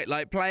nothing quite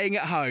like playing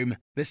at home.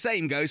 The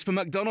same goes for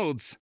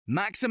McDonald's.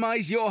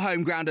 Maximise your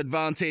home ground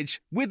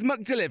advantage with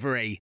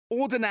McDelivery.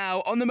 Order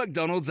now on the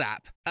McDonald's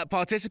app. At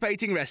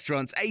participating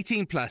restaurants,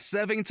 18 plus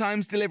serving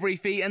times, delivery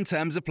fee and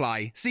terms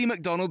apply. See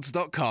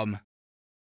mcdonalds.com.